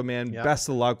Colorado, man. Yep. Best Best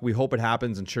of luck. We hope it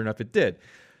happens. And sure enough, it did.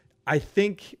 I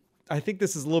think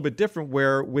this is a little bit different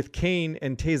where with Kane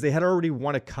and Toews, they had already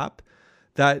won a cup.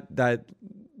 That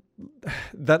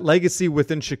legacy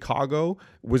within Chicago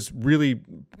was really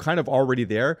kind of already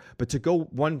there. But to go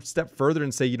one step further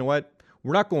and say, you know what?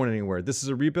 We're not going anywhere. This is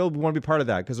a rebuild. We want to be part of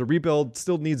that because a rebuild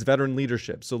still needs veteran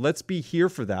leadership. So let's be here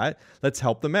for that. Let's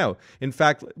help them out. In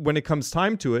fact, when it comes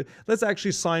time to it, let's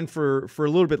actually sign for a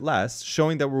little bit less,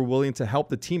 showing that we're willing to help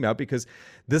the team out because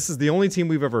this is the only team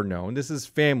we've ever known. This is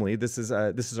family. This is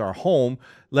our home.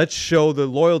 Let's show the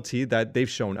loyalty that they've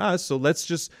shown us. So let's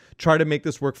just try to make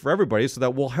this work for everybody so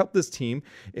that we'll help this team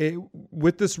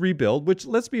with this rebuild, which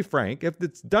let's be frank, if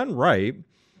it's done right,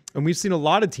 and we've seen a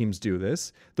lot of teams do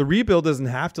this, the rebuild doesn't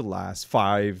have to last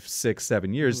 5, 6,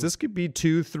 7 years. This could be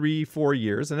 2, 3, 4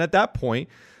 years. And at that point,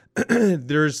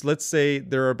 let's say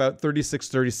there are about 36,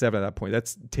 37 at that point.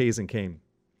 That's Toews and Kane.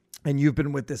 And you've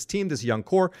been with this team, this young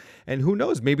core, and who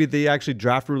knows, maybe they actually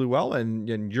draft really well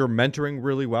and you're mentoring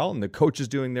really well and the coach is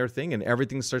doing their thing and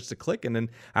everything starts to click. And then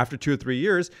after 2 or 3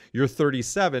 years, you're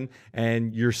 37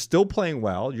 and you're still playing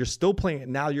well. You're still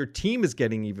playing. Now your team is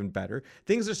getting even better.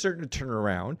 Things are starting to turn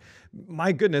around.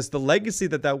 My goodness, the legacy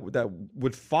that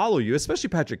would follow you, especially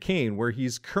Patrick Kane, where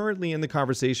he's currently in the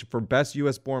conversation for best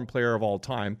U.S.-born player of all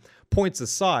time, points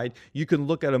aside, you can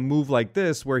look at a move like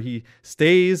this where he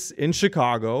stays in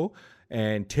Chicago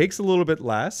and takes a little bit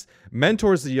less,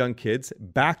 mentors the young kids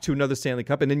back to another Stanley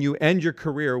Cup, and then you end your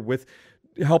career with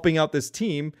helping out this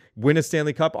team win a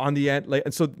Stanley Cup on the end. Like,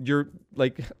 and so you're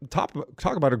like talk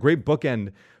about a great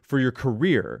bookend for your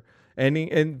career.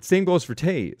 And same goes for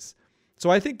Toews. So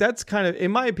I think that's kind of,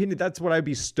 in my opinion, that's what I'd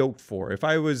be stoked for. If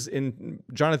I was in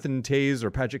Jonathan Toews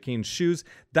or Patrick Kane's shoes,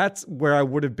 that's where I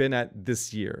would have been at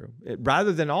this year.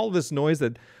 Rather than all this noise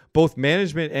that both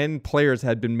management and players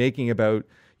had been making about,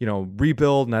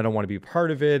 rebuild, and I don't want to be part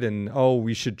of it, and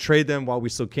we should trade them while we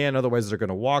still can, otherwise they're going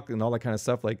to walk, and all that kind of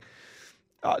stuff. Like,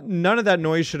 none of that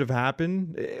noise should have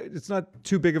happened. It's not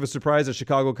too big of a surprise that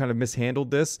Chicago kind of mishandled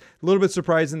this. A little bit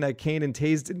surprising that Kane and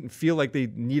Toews didn't feel like they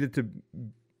needed to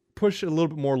push a little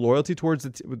bit more loyalty towards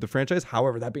the franchise.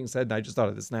 However, that being said, and I just thought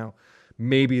of this now,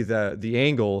 maybe the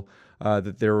angle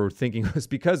that they were thinking was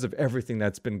because of everything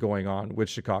that's been going on with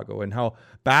Chicago and how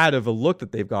bad of a look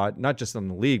that they've got, not just on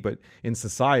the league, but in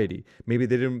society. Maybe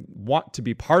they didn't want to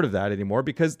be part of that anymore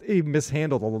because they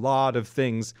mishandled a lot of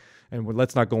things, and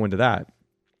let's not go into that.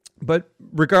 But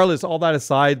regardless, all that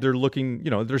aside, they're looking,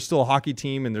 they're still a hockey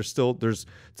team, and it's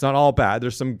not all bad.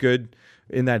 There's some good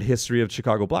in that history of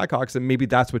Chicago Blackhawks, and maybe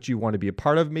that's what you want to be a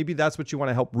part of. Maybe that's what you want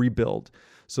to help rebuild.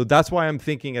 So that's why I'm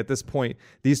thinking at this point,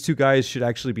 these two guys should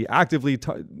actually be actively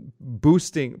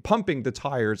pumping the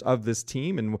tires of this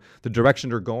team and the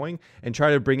direction they're going, and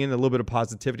try to bring in a little bit of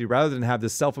positivity rather than have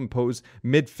this self-imposed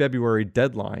mid-February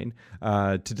deadline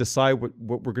to decide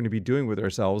what we're going to be doing with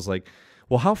ourselves. Like,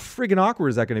 well, how friggin' awkward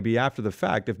is that going to be after the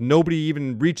fact if nobody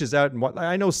even reaches out? And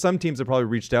I know some teams have probably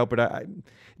reached out, but it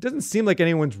doesn't seem like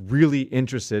anyone's really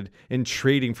interested in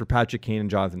trading for Patrick Kane and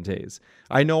Jonathan Toews.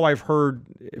 I know I've heard,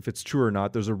 if it's true or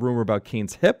not, there's a rumor about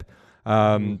Kane's hip.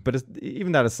 But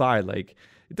even that aside, like,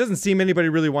 it doesn't seem anybody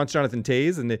really wants Jonathan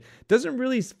Toews, and it doesn't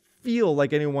really feel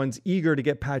like anyone's eager to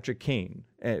get Patrick Kane,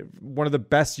 one of the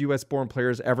best U.S.-born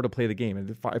players ever to play the game.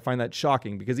 And I find that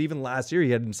shocking because even last year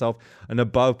he had himself an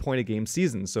above point-a-game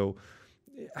season. So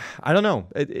I don't know.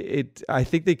 I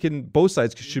think both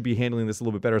sides should be handling this a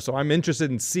little bit better. So I'm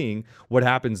interested in seeing what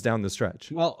happens down the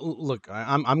stretch. Well, look,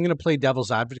 I'm going to play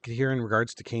devil's advocate here in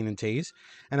regards to Kane and Toews,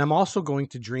 and I'm also going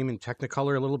to dream in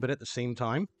Technicolor a little bit at the same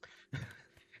time.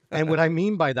 And what I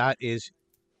mean by that is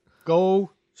go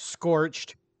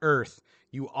scorched earth.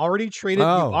 You already traded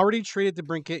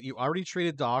DeBrincat. You already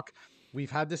traded Doc.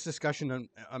 We've had this discussion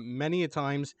many a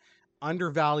times.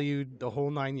 Undervalued the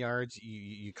whole 9 yards.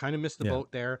 You kind of missed the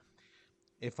boat there.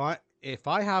 If I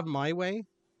have my way,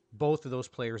 both of those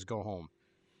players go home.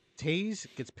 Toews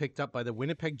gets picked up by the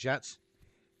Winnipeg Jets,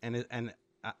 and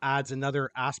adds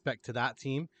another aspect to that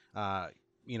team.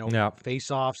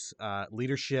 Face-offs,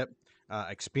 leadership,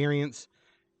 experience,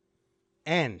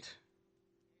 and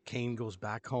Kane goes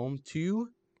back home to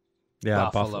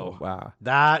Buffalo. Wow.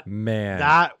 That man.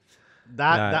 That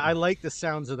I like the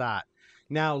sounds of that.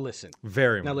 Now listen.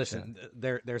 Listen.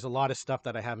 There's a lot of stuff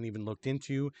that I haven't even looked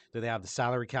into. Do they have the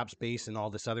salary cap space and all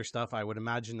this other stuff? I would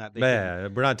imagine that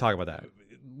we're not talking about that.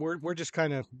 We're just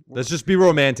kind of let's just be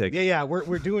romantic. Yeah.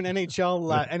 We're doing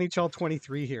NHL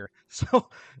 23 here.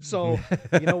 So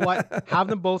you know what? Have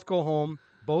them both go home.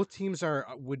 Both teams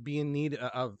would be in need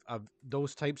of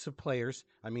those types of players.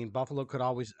 I mean, Buffalo could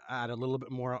always add a little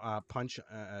bit more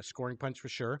scoring punch for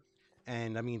sure.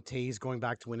 And I mean, Toews going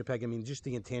back to Winnipeg. I mean, just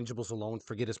the intangibles alone,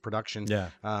 forget his production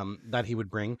that he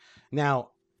would bring. Now,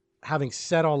 having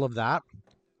said all of that,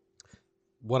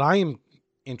 what I am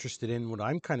interested in, what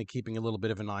I'm kind of keeping a little bit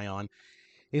of an eye on,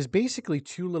 is basically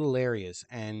two little areas.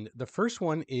 And the first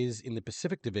one is in the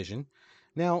Pacific Division.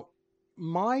 Now,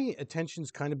 my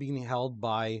attention's kind of being held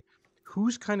by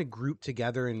who's kind of grouped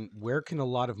together and where can a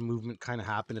lot of movement kind of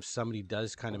happen if somebody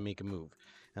does kind of make a move.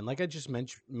 And like I just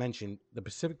mentioned, the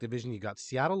Pacific Division, you got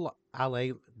Seattle,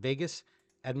 LA, Vegas,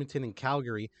 Edmonton, and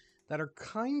Calgary that are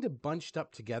kind of bunched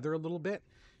up together a little bit.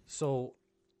 So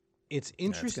it's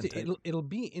interesting. It'll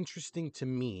be interesting to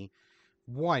me,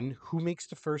 one, who makes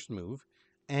the first move,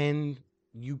 and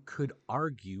you could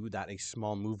argue that a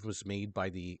small move was made by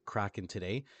the Kraken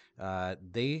today. I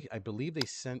believe they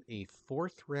sent a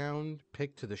 4th round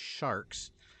pick to the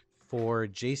Sharks for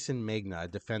Jason Magna, a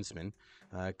defenseman,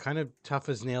 kind of tough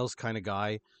as nails kind of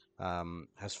guy,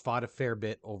 has fought a fair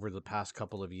bit over the past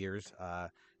couple of years.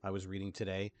 I was reading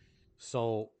today.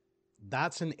 So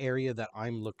that's an area that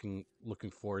I'm looking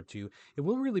forward to. It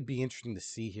will really be interesting to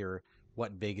see here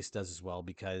what Vegas does as well,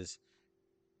 because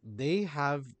they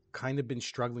have kind of been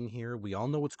struggling here. We all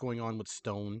know what's going on with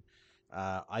Stone.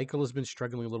 Eichel has been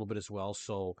struggling a little bit as well.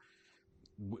 So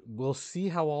we'll see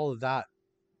how all of that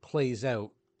plays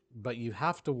out. But you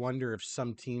have to wonder if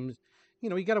some teams,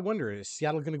 you got to wonder, is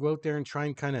Seattle going to go out there and try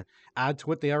and kind of add to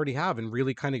what they already have and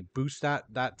really kind of boost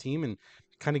that team and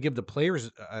kind of give the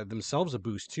players themselves a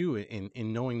boost too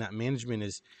in knowing that management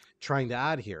is trying to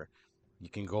add here. You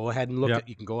can go ahead and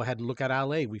look at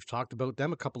LA. We've talked about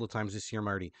them a couple of times this year,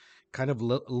 Marty. Kind of a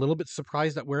little bit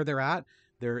surprised at where they're at.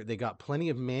 They got plenty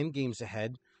of man games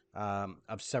ahead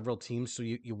of several teams. So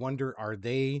you wonder, are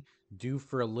they due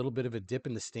for a little bit of a dip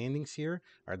in the standings here?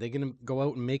 Are they going to go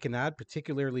out and make an ad,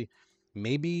 particularly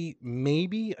maybe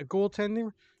a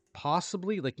goaltender,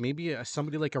 possibly like maybe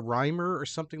somebody like a Reimer or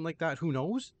something like that? Who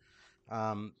knows?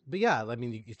 But yeah, I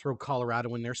mean, you throw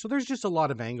Colorado in there. So there's just a lot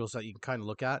of angles that you can kind of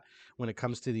look at when it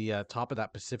comes to the top of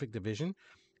that Pacific Division.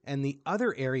 And the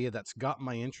other area that's got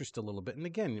my interest a little bit, and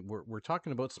again, we're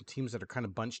talking about some teams that are kind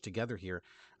of bunched together here.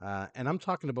 And I'm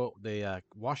talking about the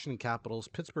Washington Capitals,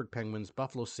 Pittsburgh Penguins,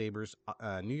 Buffalo Sabres,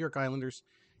 New York Islanders,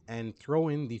 and throw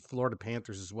in the Florida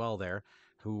Panthers as well there,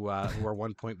 who are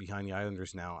 1 point behind the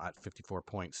Islanders now at 54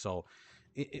 points. So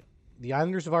the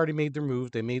Islanders have already made their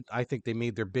move. I think they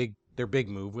made their big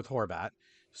move with Horvat.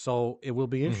 So it will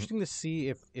be interesting to see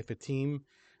if a team,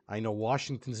 I know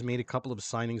Washington's made a couple of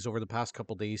signings over the past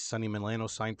couple of days. Sonny Milano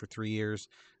signed for 3 years.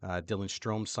 Dylan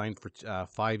Strome signed for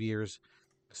 5 years.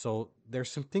 So there's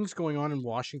some things going on in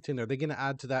Washington. Are they going to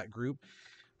add to that group?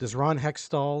 Does Ron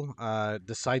Hextall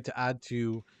decide to add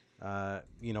to,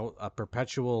 a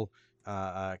perpetual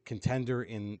contender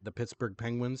in the Pittsburgh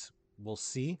Penguins? We'll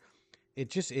see.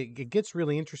 It gets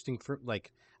really interesting for,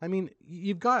 like, I mean,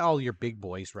 you've got all your big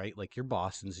boys, right? Like your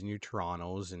Bostons and your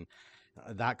Torontos and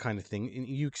that kind of thing. And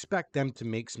you expect them to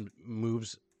make some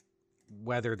moves,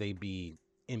 whether they be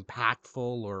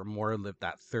impactful or more of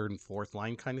that third and fourth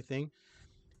line kind of thing.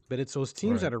 But it's those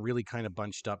teams that are really kind of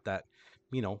bunched up that,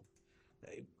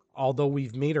 although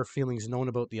we've made our feelings known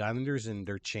about the Islanders and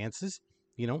their chances,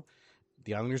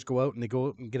 the Islanders go out and they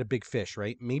go and get a big fish,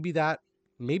 right? Maybe that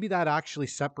actually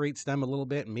separates them a little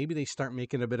bit, and maybe they start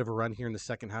making a bit of a run here in the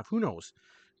second half. Who knows?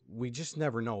 We just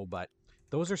never know. But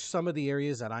those are some of the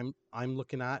areas that I'm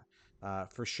looking at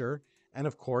for sure. And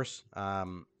of course,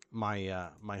 my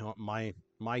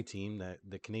team,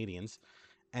 the Canadians,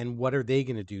 and what are they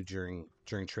going to do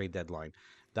during trade deadline?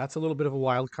 That's a little bit of a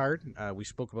wild card. We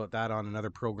spoke about that on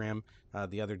another program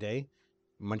the other day.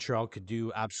 Montreal could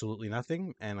do absolutely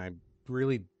nothing, and I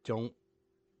really don't.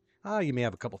 You may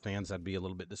have a couple fans that'd be a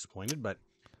little bit disappointed, but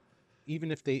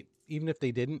even if they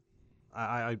didn't,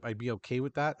 I'd be okay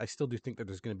with that. I still do think that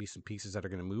there's going to be some pieces that are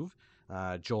going to move.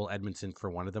 Joel Edmondson for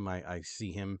one of them. I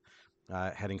see him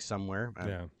heading somewhere.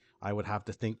 Yeah. I would have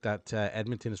to think that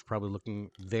Edmonton is probably looking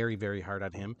very, very hard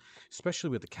at him, especially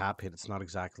with the cap hit. It's not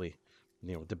exactly,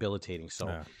 debilitating.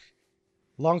 So,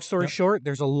 long story short,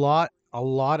 there's a lot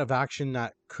of action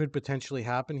that could potentially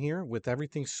happen here with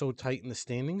everything so tight in the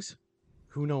standings.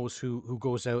 Who knows who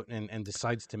goes out and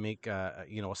decides to make a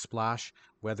splash,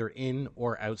 whether in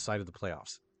or outside of the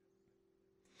playoffs.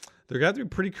 They're going to be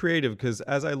pretty creative because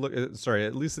as I look,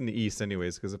 at least in the East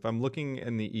anyways, because if I'm looking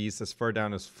in the East as far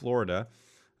down as Florida,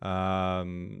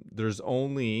 there's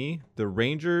only the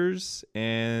Rangers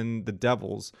and the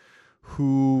Devils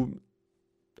who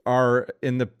are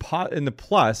in the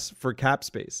plus for cap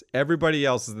space. Everybody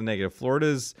else is the negative.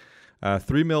 Florida's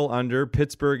 $3 million under.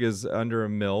 Pittsburgh is under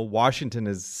 $1 million. Washington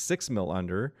is $6 million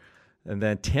under. And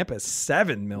then Tampa is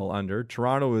 $7 million under.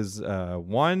 Toronto is $1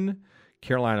 million.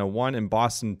 Carolina $1 million. And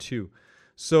Boston $2 million.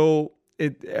 So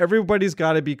everybody's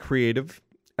got to be creative.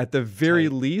 At the very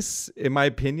least, in my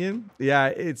opinion,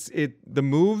 the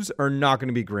moves are not going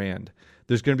to be grand.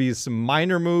 There's going to be some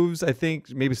minor moves, I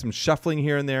think, maybe some shuffling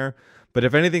here and there. But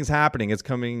if anything's happening,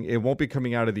 it won't be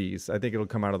coming out of the East. I think it'll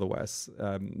come out of the West,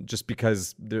 just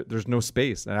because there's no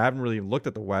space. And I haven't really looked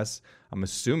at the West. I'm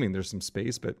assuming there's some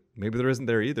space, but maybe there isn't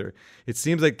there either. It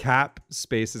seems like cap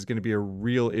space is going to be a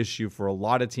real issue for a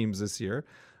lot of teams this year.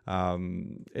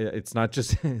 It's not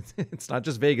just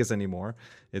Vegas anymore.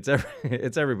 It's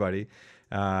everybody.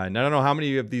 And I don't know how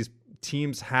many of these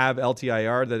teams have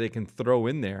LTIR that they can throw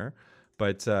in there.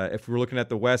 But if we're looking at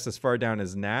the West as far down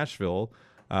as Nashville,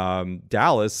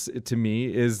 Dallas, to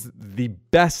me, is the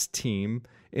best team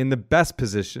in the best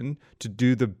position to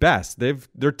do the best. They're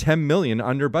 $10 million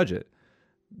under budget.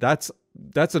 That's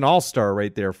an all-star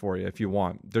right there for you if you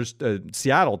want. There's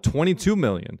Seattle, $22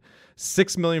 million,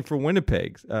 $6 million for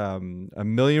Winnipeg, $1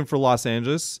 million for Los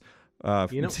Angeles.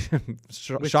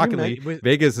 Shockingly,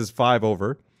 Vegas is 5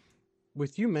 over.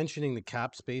 With you mentioning the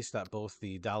cap space that both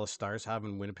the Dallas Stars have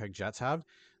and Winnipeg Jets have,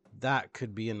 that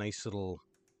could be a nice little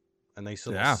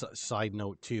side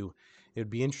note too. It would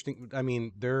be interesting. I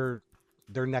mean, they're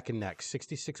neck and neck,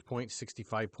 66 points,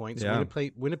 65 points. Yeah.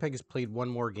 Winnipeg has played one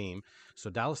more game, so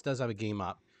Dallas does have a game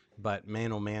up. But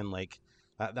man, oh man, like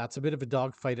that's a bit of a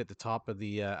dogfight at the top of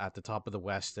the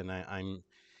West, and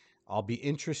I'll be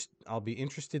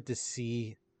interested to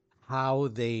see how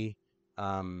they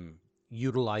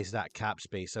utilize that cap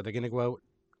space. Are they going to go out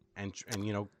and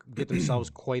get themselves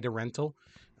quite a rental?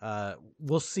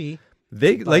 We'll see.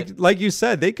 They like you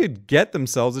said, they could get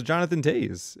themselves a Jonathan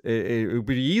Toews. It would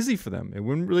be easy for them. It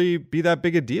wouldn't really be that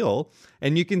big a deal.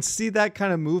 And you can see that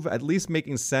kind of move at least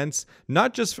making sense,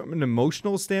 not just from an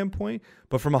emotional standpoint,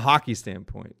 but from a hockey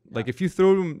standpoint. Yeah. Like if you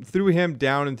threw him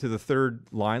down into the third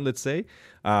line, let's say,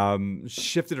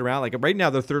 shifted around. Like right now,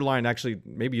 the third line actually,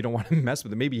 maybe you don't want to mess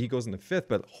with it. Maybe he goes in the fifth,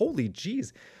 but holy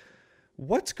geez.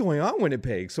 What's going on,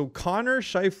 Winnipeg? So Connor,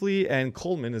 Scheifele, and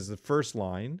Coleman is the first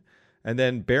line. And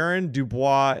then Barron,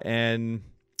 Dubois, and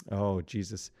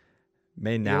Maynalainen.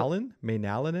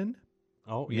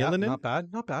 Oh yeah, not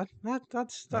bad. That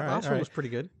last one was pretty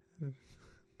good.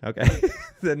 Okay,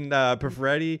 then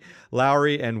Perfetti,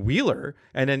 Lowry, and Wheeler,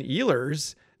 and then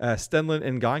Ehlers, Stenlund,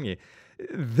 and Gagne.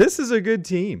 This is a good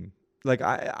team. Like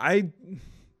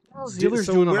What's Ehlers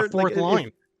doing on the fourth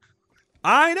line?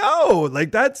 I know,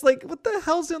 like that's like what the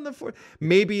hell's on the fourth?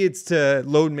 Maybe it's to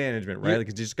load management, right? Like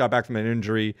he just got back from an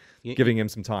injury, giving him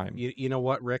some time. You know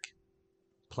what, Rick?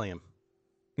 Play him.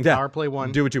 Yeah, power play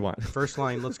one. Do what you want. First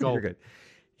line, let's go. You're good.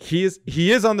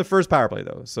 He is on the first power play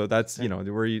though, so that's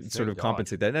where you sort of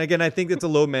compensate that. And again, I think it's a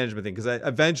load management thing because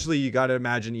eventually you got to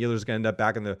imagine Ehlers going to end up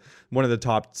back in one of the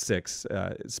top 6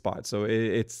 spots. So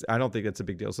I don't think that's a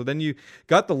big deal. So then you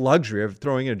got the luxury of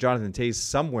throwing in a Jonathan Toews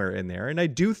somewhere in there, and I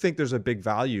do think there's a big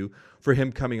value for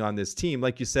him coming on this team,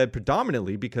 like you said,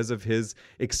 predominantly because of his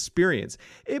experience.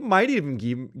 It might even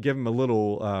give him a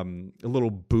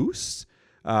little boost.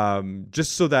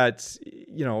 Just so that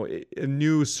a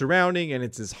new surrounding and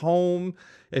it's his home.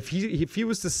 If he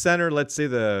was to center, let's say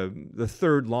the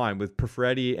third line with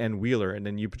Perfetti and Wheeler, and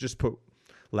then you just put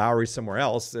Lowry somewhere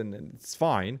else, and it's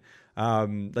fine.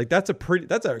 Like that's a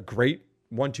great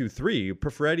 1-2-3.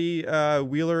 Perfetti,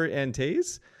 Wheeler, and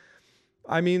Toews.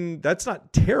 I mean, that's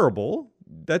not terrible.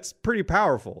 That's pretty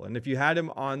powerful. And if you had him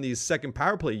on the second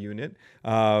power play unit,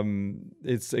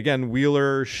 it's again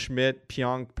Wheeler, Schmidt,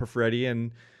 Pionk, Perfetti,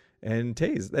 and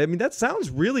Toews. I mean, that sounds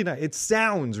really nice. It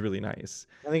sounds really nice.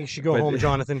 I think you should go home,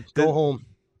 Jonathan. Go home.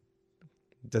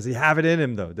 Does he have it in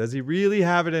him, though? Does he really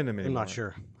have it in him anymore? I'm not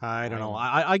sure. I don't know.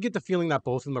 I get the feeling that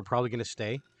both of them are probably going to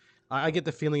stay. I get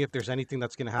the feeling if there's anything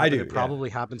that's going to happen, it probably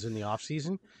happens in the off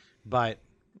season. But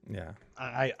yeah,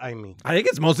 I mean, I think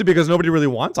it's mostly because nobody really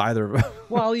wants either of them.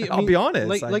 Well, I'll be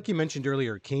honest. Like you mentioned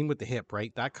earlier, Kane with the hip,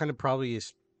 right? That kind of probably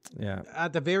is. Yeah.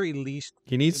 At the very least,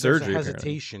 he needs surgery.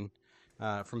 Hesitation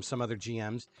from some other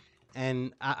GMs,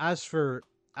 and as for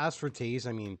Toews,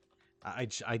 I mean,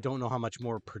 I don't know how much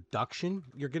more production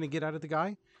you're going to get out of the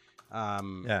guy.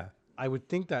 Yeah. I would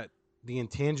think that the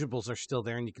intangibles are still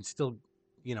there, and you can still,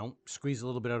 squeeze a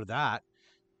little bit out of that.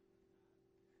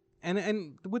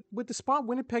 And with the spot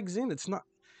Winnipeg's in,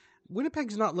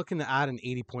 Winnipeg's not looking to add an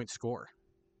 80-point score.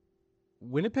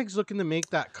 Winnipeg's looking to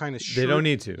make that kind of they don't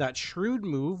need to. That shrewd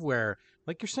move where,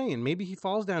 like you're saying, maybe he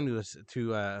falls down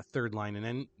to a third line, and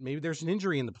then maybe there's an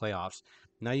injury in the playoffs.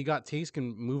 Now you got Toews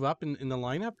can move up in the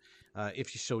lineup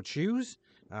if you so choose.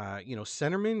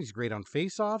 Centerman, he's great on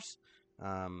faceoffs.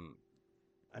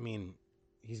 I mean,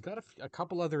 he's got a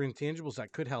couple other intangibles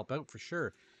that could help out for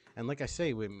sure. And like I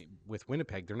say, with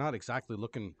Winnipeg, they're not exactly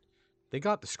looking. They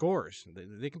got the scores.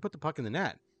 They can put the puck in the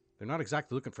net. They're not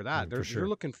exactly looking for that. They're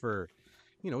looking for,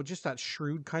 just that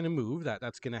shrewd kind of move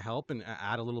that's going to help and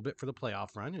add a little bit for the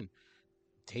playoff run. And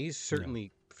Toews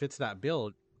certainly fits that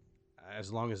bill,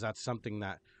 as long as that's something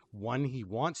that, one, he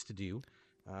wants to do,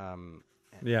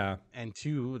 and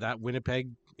two, that Winnipeg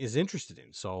is interested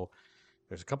in. So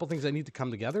there's a couple things that need to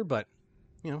come together, but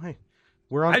hey.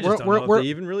 I just don't know if they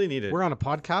even really need it. We're on a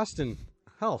podcast, and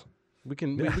hell, we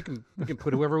can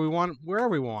put whoever we want wherever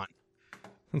we want.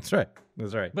 That's right.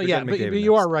 But but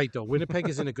you are right though. Winnipeg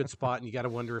is in a good spot, and you got to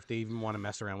wonder if they even want to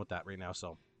mess around with that right now.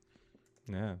 So,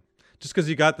 yeah, just because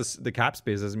you got the cap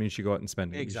space doesn't mean you should go out and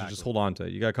spend it. Exactly. You should just hold on to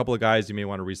it. You got a couple of guys you may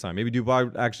want to re-sign. Maybe Dubois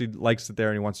actually likes it there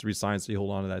and he wants to re-sign, so you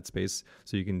hold on to that space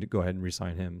so you can go ahead and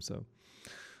re-sign him. So,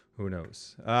 who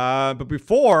knows? But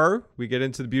before we get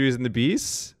into the beauties and the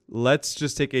beasts, let's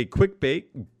just take a quick bake.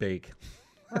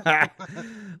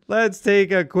 Let's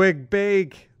take a quick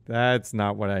bake. That's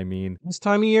not what I mean. This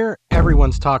time of year,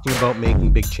 everyone's talking about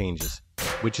making big changes,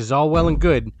 which is all well and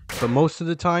good, but most of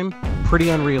the time, pretty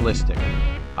unrealistic.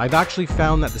 I've actually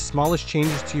found that the smallest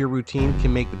changes to your routine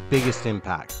can make the biggest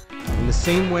impact. In the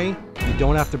same way, you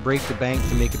don't have to break the bank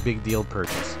to make a big deal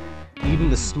purchase. Even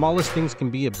the smallest things can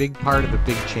be a big part of a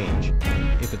big change.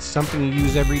 If it's something you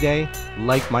use every day,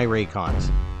 like my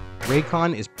Raycons.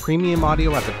 Raycon is premium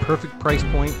audio at the perfect price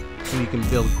point, so you can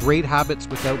build great habits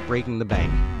without breaking the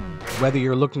bank. Whether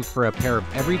you're looking for a pair of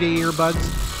everyday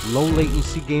earbuds, low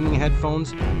latency gaming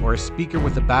headphones, or a speaker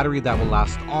with a battery that will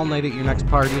last all night at your next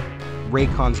party,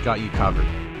 Raycon's got you covered.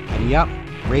 And yep,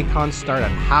 Raycons start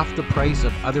at half the price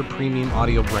of other premium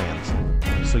audio brands,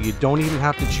 so you don't even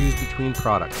have to choose between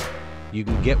products. You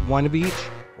can get one of each,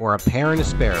 or a pair and a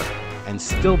spare, and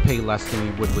still pay less than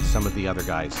you would with some of the other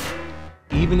guys.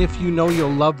 Even if you know you'll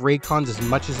love Raycons as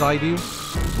much as I do,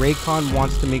 Raycon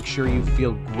wants to make sure you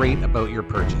feel great about your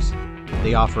purchase.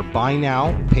 They offer buy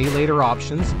now, pay later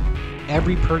options.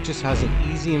 Every purchase has an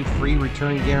easy and free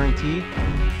return guarantee.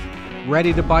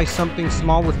 Ready to buy something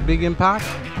small with big impact?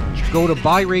 Go to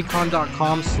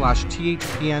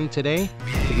buyraycon.com/THPN today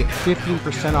to get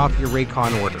 15% off your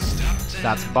Raycon order.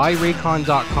 That's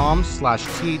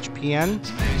buyraycon.com/THPN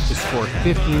to score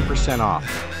 15% off.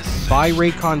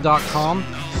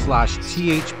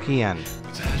 buyraycon.com/THPN.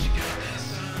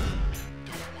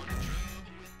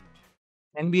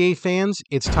 NBA fans,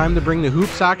 it's time to bring the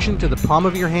hoops action to the palm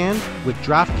of your hand with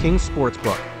DraftKings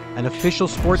Sportsbook, an official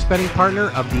sports betting partner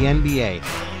of the NBA.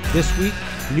 This week,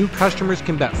 new customers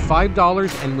can bet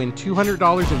 $5 and win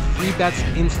 $200 in free bets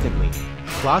instantly.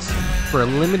 Plus, for a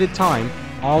limited time,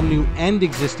 all new and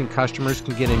existing customers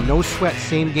can get a no-sweat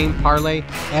same-game parlay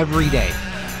every day.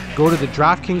 Go to the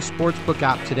DraftKings Sportsbook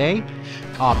app today,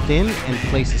 opt in, and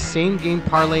place a same-game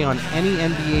parlay on any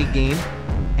NBA game,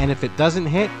 and if it doesn't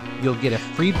hit, you'll get a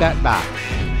free bet back.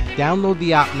 Download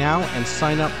the app now and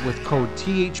sign up with code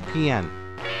THPN.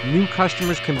 New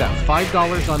customers can bet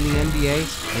 $5 on the NBA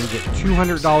and get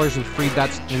 $200 in free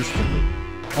bets instantly.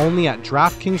 Only at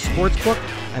DraftKings Sportsbook,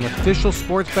 an official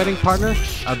sports betting partner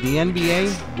of the NBA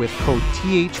with code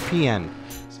THPN.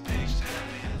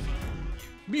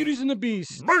 Beauties and the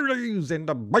Beast. Beauties and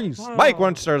the Beast. Mike, why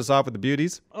don't you start us off with the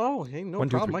beauties? Oh, hey, no One,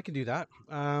 two, problem. three. I can do that.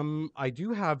 I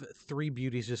do have 3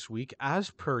 beauties this week,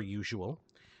 as per usual.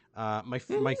 My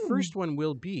first one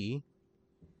will be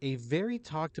a very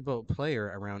talked about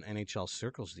player around NHL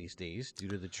circles these days due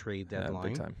to the trade deadline,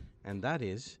 big time. and that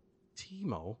is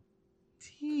Timo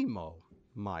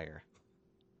Meier.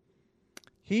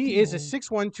 He is a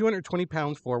 6'1",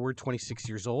 220-pound forward, 26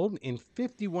 years old. In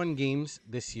 51 games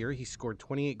this year, he scored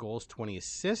 28 goals, 20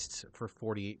 assists for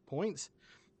 48 points.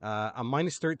 A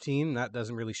minus 13, that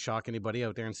doesn't really shock anybody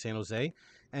out there in San Jose.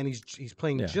 And he's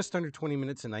playing just under 20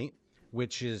 minutes a night,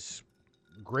 which is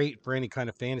great for any kind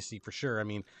of fantasy for sure. I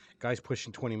mean, guys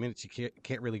pushing 20 minutes, you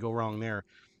can't really go wrong there.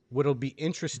 What'll be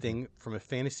interesting from a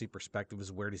fantasy perspective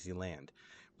is where does he land?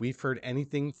 We've heard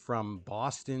anything from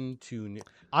Boston to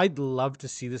I'd love to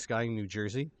see this guy in New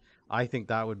Jersey. I think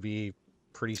that would be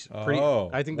pretty.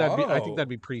 I think that'd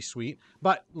be pretty sweet.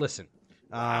 But listen,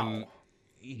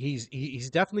 he's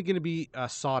definitely going to be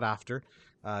sought after.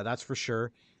 That's for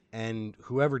sure. And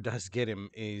whoever does get him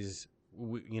is,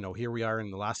 here we are in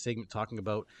the last segment talking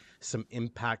about some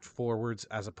impact forwards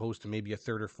as opposed to maybe a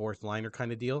third or fourth liner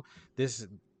kind of deal.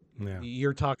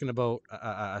 You're talking about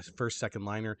a first, second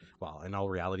liner. Well, in all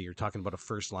reality, you're talking about a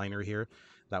first liner here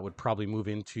that would probably move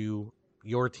into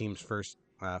your team's first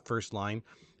line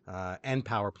and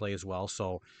power play as well.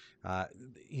 So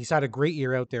he's had a great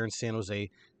year out there in San Jose.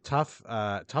 Tough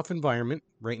environment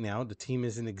right now. The team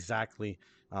isn't exactly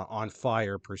on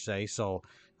fire per se. So,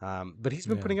 but he's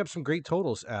been putting up some great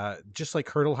totals, just like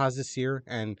Hurdle has this year.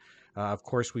 And of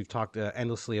course, we've talked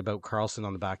endlessly about Carlson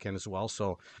on the back end as well.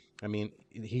 So, I mean,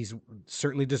 he's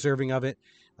certainly deserving of it.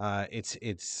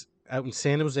 It's out in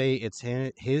San Jose. It's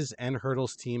his and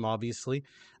Hurdle's team, obviously,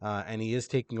 and he is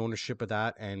taking ownership of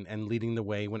that and leading the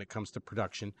way when it comes to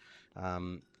production.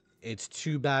 It's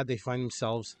too bad they find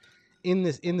themselves in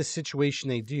the situation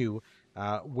they do,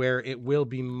 where it will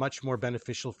be much more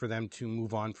beneficial for them to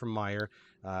move on from Meier.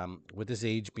 With his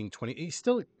age being 20, he's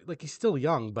still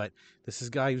young, but this is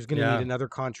a guy who's going to need another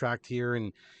contract here,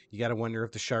 and you got to wonder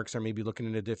if the Sharks are maybe looking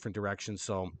in a different direction.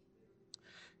 So,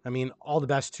 I mean, all the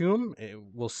best to him.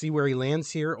 We'll see where he lands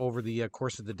here over the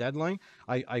course of the deadline.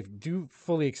 I do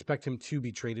fully expect him to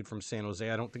be traded from San Jose.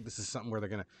 I don't think this is something where they're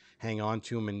going to hang on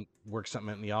to him and work something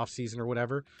out in the offseason or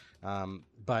whatever.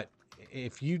 But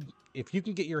if you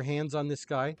can get your hands on this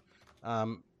guy,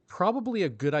 probably a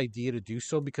good idea to do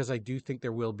so, because I do think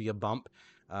there will be a bump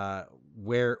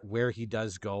where he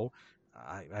does go.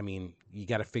 I mean, you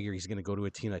got to figure he's going to go to a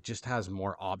team that just has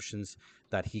more options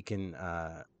that he can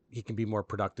be more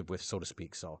productive with, so to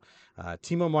speak. So,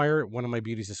 Timo Meier, one of my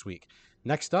beauties this week.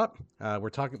 Next up,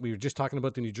 we were just talking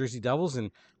about the New Jersey Devils,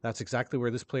 and that's exactly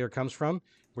where this player comes from.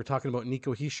 We're talking about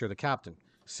Nico Hischier, the captain.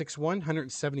 6'1",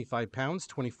 175 pounds,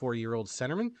 24-year-old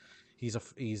centerman. He's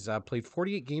played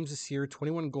 48 games this year,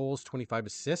 21 goals, 25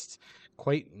 assists.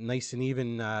 Quite nice and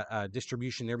even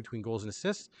distribution there between goals and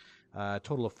assists.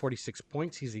 Total of 46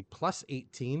 points. He's a plus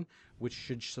 18, which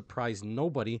should surprise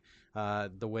nobody.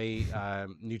 The way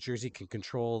New Jersey can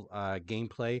control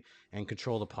gameplay and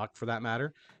control the puck, for that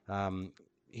matter.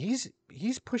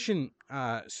 He's pushing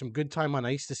some good time on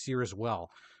ice this year as well.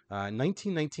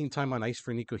 19 time on ice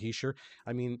for Nico Hischier.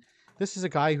 I mean, this is a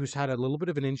guy who's had a little bit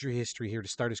of an injury history here to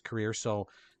start his career. So,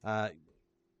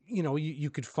 you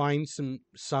could find some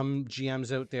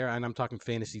GMs out there, and I'm talking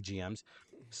fantasy GMs.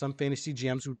 Some fantasy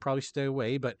GMs would probably stay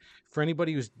away, but for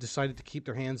anybody who's decided to keep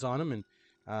their hands on him and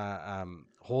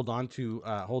hold on to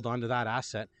that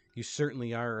asset, you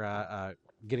certainly are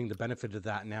getting the benefit of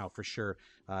that now for sure.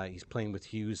 He's playing with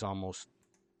Hughes almost.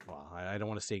 Well, I don't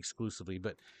want to say exclusively,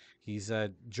 but he's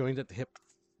joined at the hip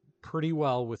pretty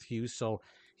well with Hughes, so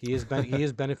he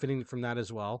is benefiting from that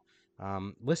as well.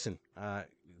 Listen,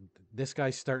 this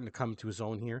guy's starting to come to his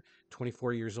own here.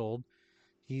 24 years old.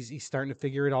 He's starting to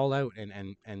figure it all out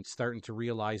and starting to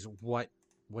realize what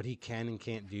he can and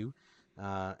can't do.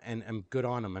 And good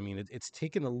on him. I mean, it's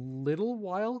taken a little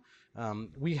while.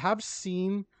 We have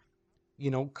seen,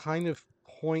 kind of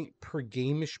point per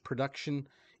game-ish production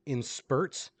in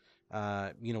spurts.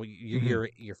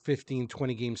 Your 15,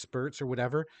 20 game spurts or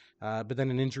whatever. But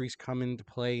then an injuries come into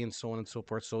play and so on and so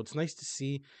forth. So it's nice to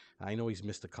see. I know he's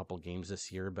missed a couple games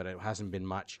this year, but it hasn't been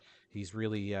much. He's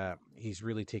really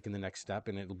taken the next step,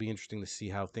 and it'll be interesting to see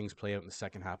how things play out in the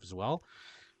second half as well.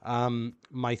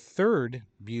 My third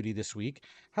beauty this week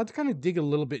had to kind of dig a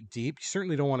little bit deep. You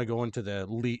certainly don't want to go into the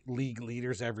league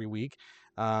leaders every week.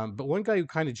 But one guy who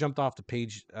kind of jumped off the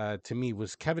page to me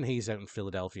was Kevin Hayes out in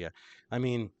Philadelphia. I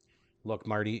mean, look,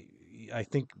 Marty, I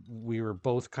think we were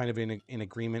both kind of in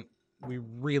agreement. We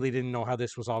really didn't know how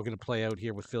this was all going to play out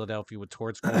here with Philadelphia with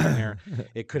Torts going in there.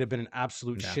 It could have been an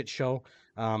absolute shit show.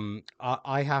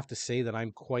 I have to say that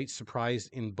I'm quite surprised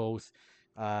in both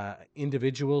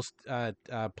individuals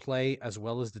play as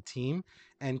well as the team.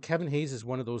 And Kevin Hayes is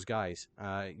one of those guys.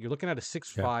 You're looking at a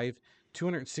 6'5",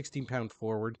 216-pound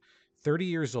forward, 30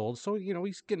 years old. So,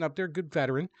 he's getting up there, good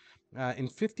veteran. In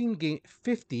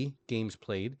 50 games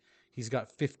played, he's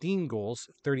got 15 goals,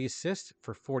 30 assists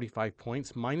for 45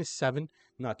 points, -7.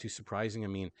 Not too surprising. I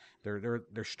mean, they're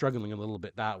struggling a little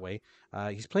bit that way.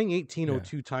 He's playing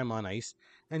 18:02 time on ice,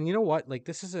 and you know what? Like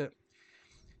this is a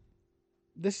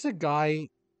guy.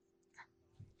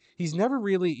 He's never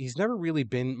really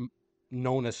been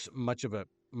known as much of a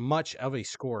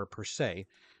scorer per se.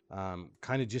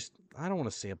 Kind of just, I don't want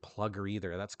to say a plugger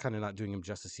either. That's kind of not doing him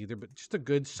justice either. But just a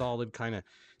good, solid kind of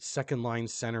second line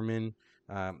centerman.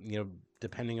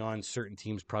 Depending on certain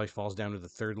teams, probably falls down to the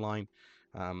third line.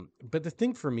 But the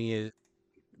thing for me is,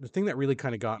 the thing that really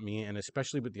kind of got me, and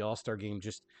especially with the All-Star game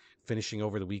just finishing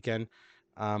over the weekend,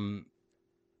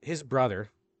 his brother,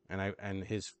 and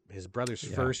his brother's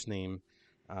first name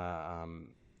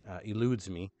eludes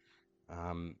me,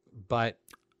 but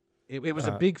it was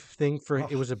a big thing for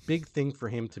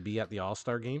him to be at the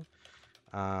All-Star game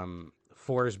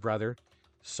for his brother.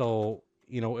 So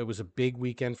it was a big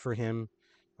weekend for him.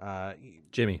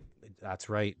 Jimmy. That's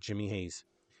right, Jimmy Hayes.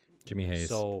 Jimmy Hayes.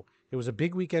 So it was a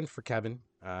big weekend for Kevin.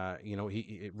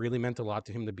 It really meant a lot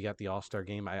to him to be at the All-Star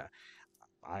game.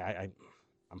 I'm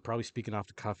probably speaking off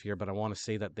the cuff here, but I want to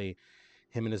say that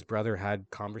him and his brother had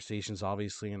conversations,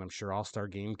 obviously, and I'm sure All-Star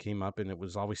game came up, and it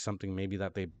was always something maybe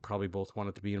that they probably both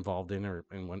wanted to be involved in, or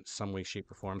in some way,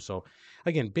 shape, or form. So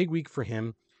again, big week for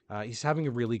him. He's having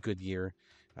a really good year.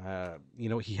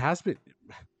 He has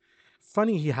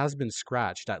been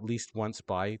scratched at least once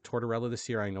by Tortorella this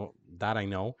year. I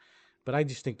know, but I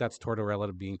just think that's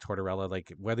Tortorella being Tortorella.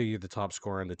 Like, whether you're the top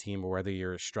scorer on the team or whether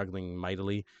you're struggling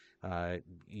mightily,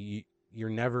 you're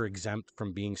never exempt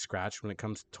from being scratched when it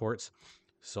comes to torts.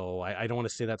 So I don't want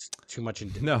to say that's too much.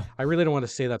 No, I really don't want to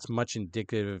say that's much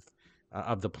indicative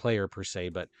of the player per se.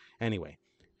 But anyway,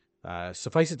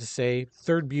 suffice it to say,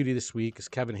 third beauty this week is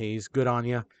Kevin Hayes. Good on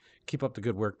you. Keep up the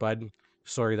good work, bud.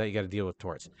 Sorry that you got to deal with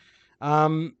torts.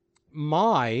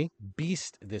 My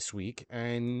beast this week,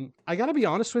 and I got to be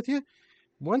honest with you,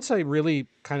 once I really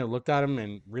kind of looked at him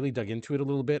and really dug into it a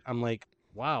little bit, I'm like,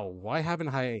 wow, why haven't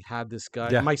I had this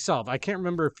guy myself? I can't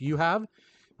remember if you have,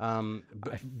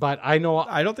 but I know.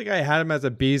 I don't think I had him as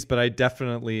a beast, but I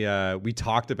definitely, we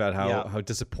talked about how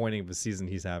disappointing of a season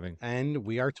he's having. And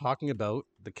we are talking about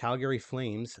the Calgary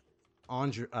Flames,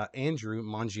 Andrew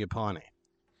Mangiapane.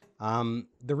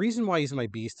 The reason why he's my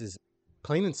beast is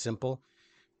plain and simple.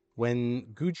 when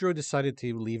Goudreau decided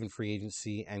to leave in free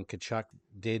agency and Kachuk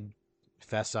did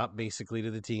fess up basically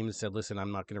to the team and said, listen,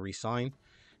 I'm not going to re-sign,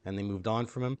 and they moved on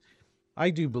from him,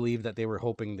 I do believe that they were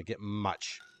hoping to get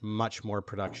much more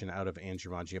production out of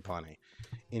Andrew Mangiapane.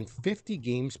 In 50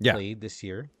 games played this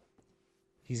year,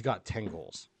 he's got 10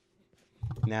 goals.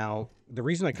 Now, the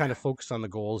reason I kind of focus on the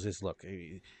goals is, look,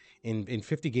 in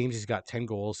 50 games, he's got 10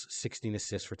 goals, 16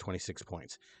 assists for 26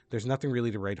 points. There's nothing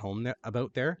really to write home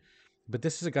about there, but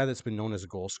this is a guy that's been known as a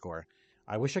goal scorer.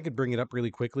 I wish I could bring it up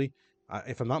really quickly.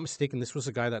 If I'm not mistaken, this was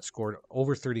a guy that scored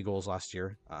over 30 goals last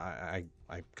year. I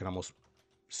can almost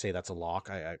say that's a lock.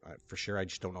 I for sure. I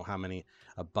just don't know how many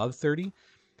above 30.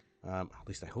 At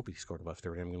least I hope he scored above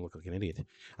 30. I'm going to look like an idiot.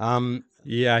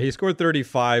 Yeah, he scored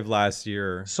 35 last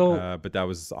year. So, but that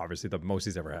was obviously the most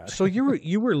he's ever had. So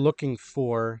you were looking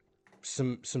for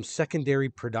some secondary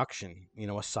production,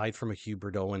 aside from a Hugh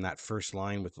Bordeaux in that first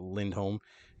line with Lindholm.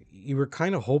 You were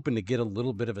kind of hoping to get a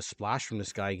little bit of a splash from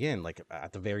this guy again, like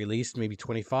at the very least, maybe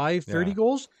 25, 30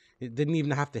 goals. It didn't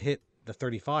even have to hit the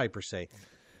 35 per se.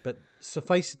 But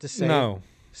suffice it to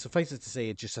say,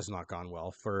 it just has not gone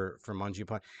well for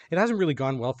Mangiapane. It hasn't really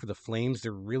gone well for the Flames.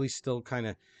 They're really still kind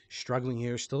of struggling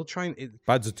here, still trying.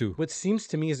 What seems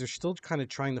to me is they're still kind of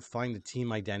trying to find the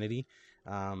team identity.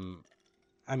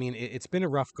 I mean, it's been a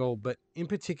rough go, but in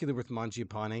particular with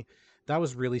Mangiapane, that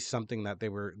was really something that they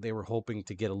were hoping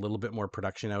to get a little bit more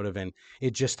production out of, and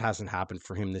it just hasn't happened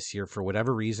for him this year for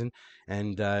whatever reason.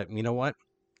 And you know what?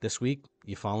 This week,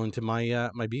 you fall into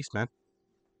my beast, man.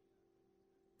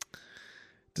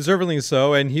 Deservingly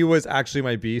so, and he was actually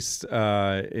my beast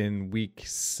in week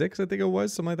 6, I think it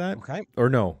was, something like that. Okay. Or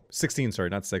no, 16, sorry,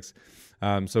 not 6.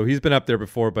 So he's been up there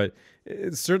before, but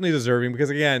it's certainly deserving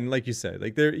because, again, like you said,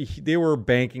 like they were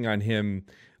banking on him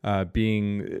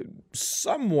being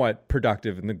somewhat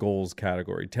productive in the goals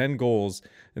category. 10 goals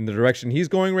in the direction he's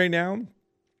going right now.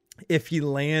 If he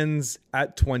lands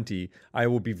at 20, I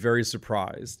will be very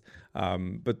surprised.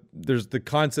 But there's the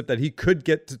concept that he could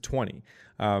get to 20.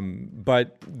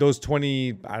 But those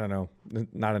 20, I don't know,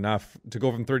 not enough. To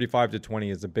go from 35 to 20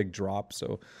 is a big drop.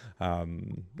 So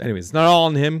anyways, it's not all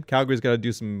on him. Calgary's got to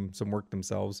do some work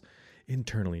themselves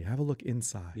internally. Have a look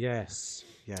inside. Yes.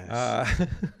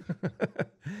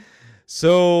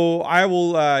 So I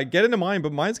will get into mine,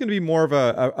 but mine's going to be more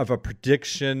of a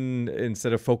prediction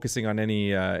instead of focusing on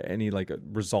any like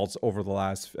results over the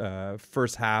last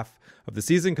first half of the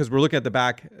season, because we're looking at the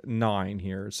back 9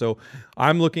 here. So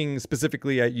I'm looking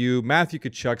specifically at you, Matthew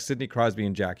Tkachuk, Sidney Crosby,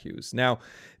 and Jack Hughes. Now,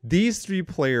 these 3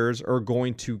 players are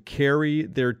going to carry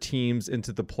their teams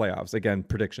into the playoffs. Again,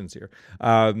 predictions here.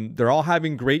 They're all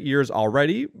having great years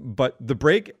already, but the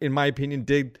break, in my opinion,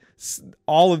 did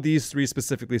all of these 3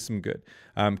 specifically some good.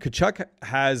 Tkachuk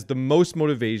has the most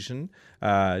motivation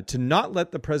to not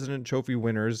let the President Trophy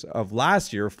winners of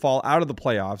last year fall out of the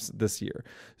playoffs this year.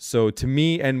 So to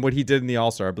me, and what he did in the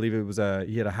All-Star, I believe it was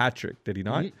he had a hat trick, did he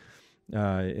not?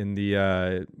 Mm-hmm. In the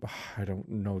I don't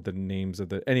know the names of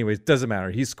the, anyways, doesn't matter.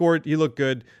 He scored, he looked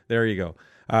good. There you go.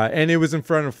 And it was in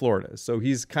front of Florida. So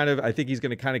he's I think he's going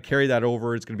to kind of carry that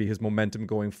over. It's going to be his momentum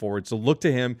going forward. So look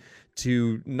to him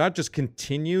to not just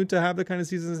continue to have the kind of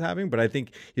season he's having, but I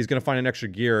think he's going to find an extra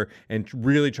gear and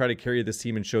really try to carry this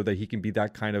team and show that he can be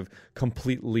that kind of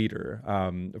complete leader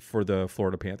for the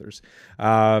Florida Panthers.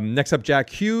 Next up, Jack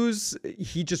Hughes.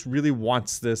 He just really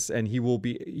wants this, and he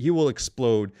will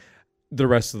explode the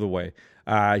rest of the way.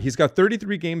 He's got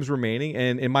 33 games remaining,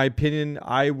 and in my opinion,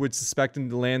 I would suspect him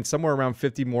to land somewhere around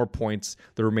 50 more points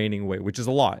the remaining way, which is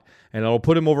a lot. And it'll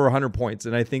put him over 100 points,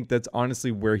 and I think that's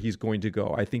honestly where he's going to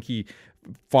go. I think he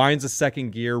finds a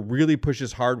second gear, really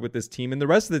pushes hard with this team, and the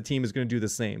rest of the team is going to do the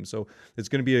same. So it's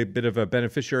going to be a bit of a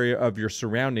beneficiary of your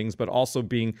surroundings, but also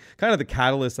being kind of the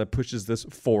catalyst that pushes this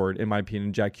forward. In my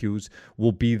opinion, Jack Hughes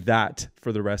will be that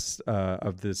for the rest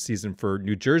of the season for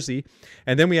New Jersey.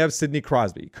 And then we have Sidney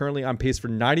Crosby, currently on pace for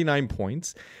 99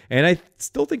 points, and I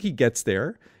still think he gets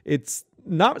there. It's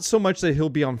not so much that he'll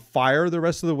be on fire the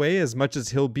rest of the way as much as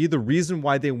he'll be the reason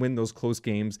why they win those close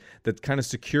games that kind of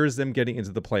secures them getting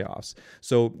into the playoffs.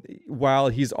 So while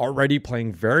he's already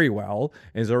playing very well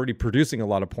and is already producing a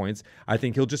lot of points, I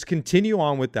think he'll just continue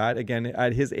on with that. Again,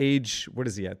 at his age, what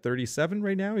is he at, 37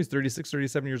 right now? He's 36,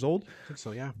 37 years old. I think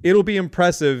so, yeah. It'll be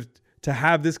impressive to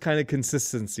have this kind of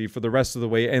consistency for the rest of the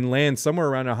way and land somewhere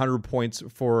around 100 points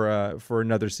for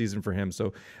another season for him.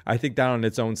 So I think that on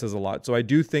its own says a lot. So I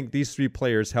do think these 3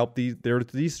 players help these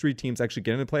 3 teams actually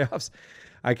get into the playoffs.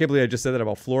 I can't believe I just said that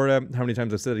about Florida. How many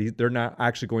times I've said that they're not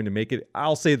actually going to make it.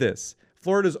 I'll say this.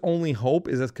 Florida's only hope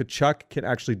is that Tkachuk can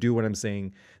actually do what I'm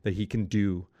saying that he can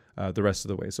do the rest of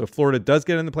the way. So if Florida does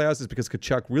get in the playoffs, it's because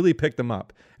Tkachuk really picked them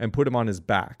up and put them on his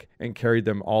back and carried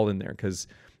them all in there, because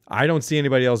I don't see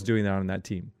anybody else doing that on that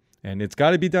team. And it's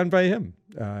got to be done by him,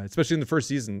 especially in the first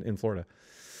season in Florida.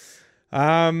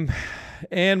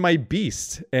 And my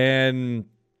beast, and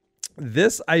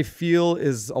this I feel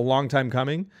is a long time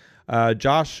coming.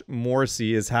 Josh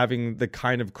Morrissey is having the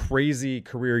kind of crazy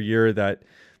career year that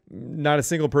not a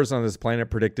single person on this planet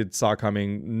saw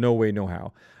coming. No way, no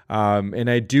how. And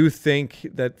I do think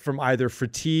that from either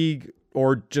fatigue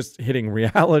or just hitting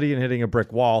reality and hitting a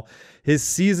brick wall, his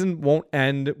season won't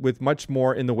end with much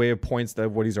more in the way of points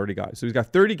than what he's already got. So he's got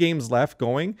 30 games left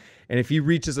going, and if he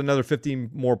reaches another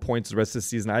 15 more points the rest of the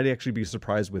season, I'd actually be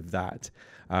surprised with that.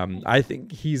 I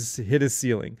think he's hit his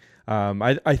ceiling.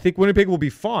 I think Winnipeg will be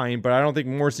fine, but I don't think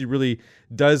Morrissey really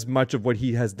does much of what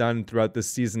he has done throughout this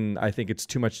season. I think it's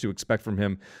too much to expect from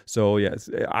him. So yes,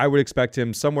 I would expect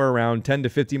him somewhere around 10 to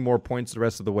 15 more points the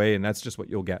rest of the way, and that's just what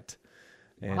you'll get.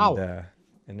 And, wow.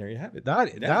 And there you have it.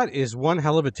 That is one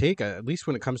hell of a take, at least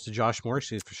when it comes to Josh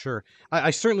Morrissey, for sure.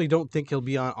 I certainly don't think he'll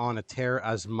be on a tear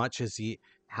as much as he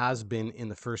has been in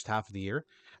the first half of the year.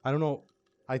 I don't know.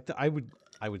 I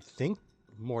would think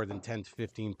more than 10 to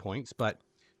 15 points, but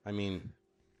I mean,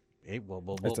 hey,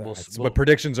 that's what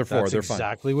predictions are for. That's They're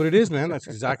exactly what it is, man. That's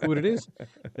exactly what it is.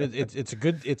 It's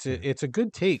a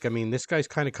good take. I mean, this guy's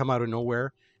kind of come out of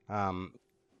nowhere.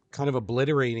 Kind of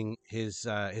obliterating his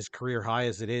career high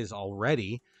as it is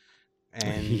already,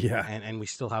 and and we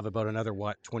still have about another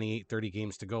 28, 30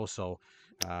 games to go. So,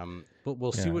 but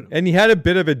we'll see what. And he had a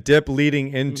bit of a dip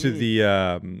leading into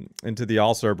the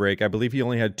All-Star break. I believe he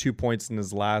only had 2 points in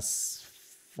his last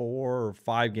 4 or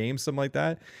 5 games, something like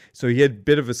that. So he had a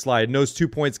bit of a slide. And those 2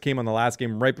 points came on the last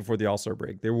game right before the All-Star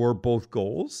break. They were both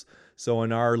goals. So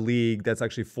in our league, that's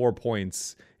actually 4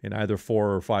 points in either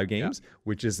 4 or 5 games,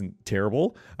 which isn't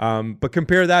terrible. But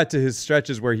compare that to his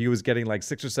stretches where he was getting like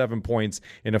 6 or 7 points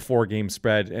in a 4-game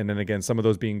spread. And then again, some of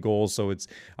those being goals. So it's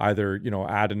either,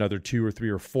 add another 2 or 3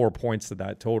 or 4 points to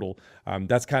that total.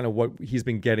 That's kind of what he's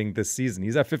been getting this season.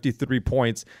 He's at 53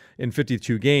 points in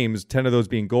 52 games, 10 of those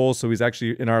being goals. So he's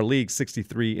actually in our league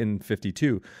 63 in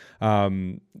 52. I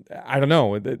don't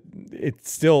know.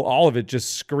 It's still, all of it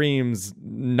just screams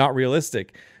not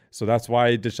realistic. So that's why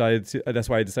I decided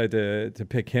to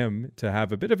pick him to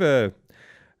have a bit of a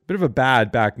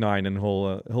bad back nine, and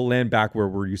he'll land back where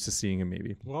we're used to seeing him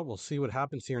maybe. Well, we'll see what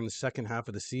happens here in the second half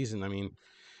of the season. I mean,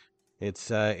 it's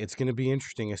going to be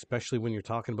interesting, especially when you're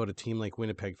talking about a team like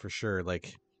Winnipeg for sure.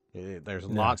 Like, there's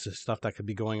lots of stuff that could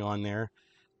be going on there.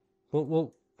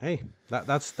 Well, hey,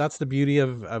 that's the beauty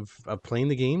of playing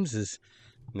the games, is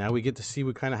now we get to see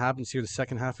what kind of happens here the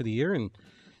second half of the year. And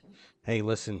hey,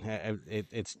 listen,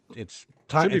 it's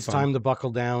time to buckle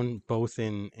down, both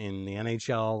in the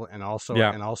NHL and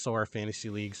also our fantasy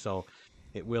league. So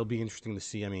it will be interesting to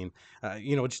see. I mean,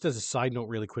 just as a side note,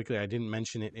 really quickly, I didn't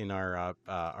mention it in our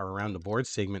Around the Board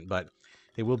segment, but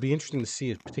it will be interesting to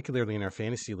see, particularly in our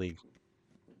fantasy league,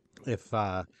 if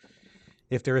there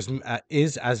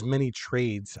is as many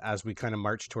trades as we kind of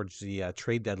march towards the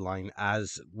trade deadline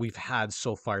as we've had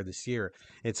so far this year.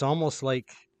 It's almost like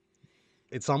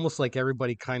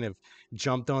everybody kind of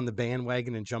jumped on the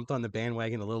bandwagon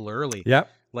a little early. Yeah.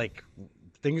 Like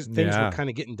things were kind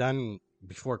of getting done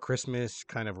before Christmas,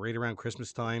 kind of right around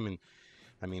Christmas time. And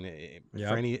I mean,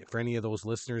 for any of those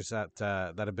listeners that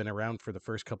have been around for the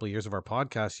first couple of years of our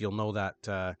podcast, you'll know that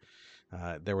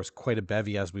there was quite a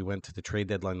bevy as we went to the trade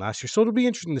deadline last year. So it'll be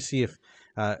interesting to see if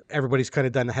everybody's kind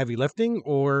of done the heavy lifting,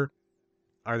 or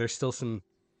are there still some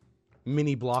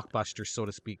mini blockbusters, so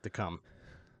to speak, to come.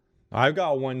 I've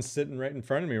got one sitting right in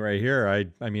front of me right here.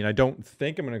 I mean, I don't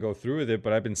think I'm going to go through with it,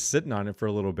 but I've been sitting on it for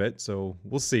a little bit. So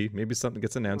we'll see. Maybe something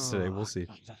gets announced today. We'll see.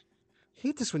 I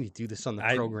hate this when you do this on the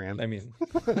program. I mean,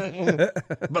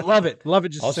 but love it.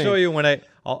 Just I'll show you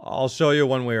I'll show you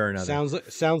one way or another.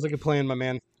 Sounds like a plan, my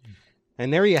man.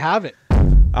 And there you have it.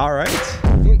 All right.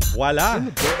 Voila.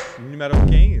 Numéro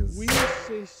 15. Oui,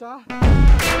 c'est ça.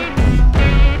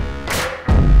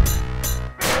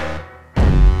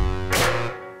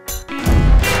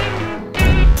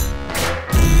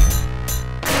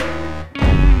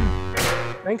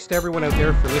 Thanks to everyone out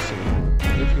there for listening.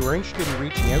 If you are interested in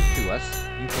reaching out to us,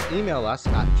 you can email us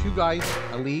at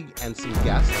 2guys.a league.and some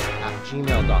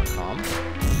guests@gmail.com.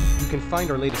 You can find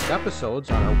our latest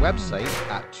episodes on our website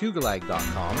at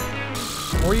tugalag.com,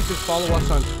 or you can follow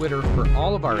us on Twitter for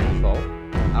all of our info.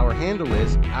 Our handle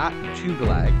is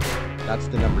 @tugalag. That's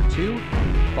the number 2,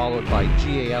 followed by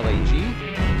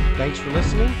GALAG. Thanks for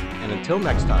listening, and until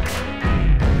next time.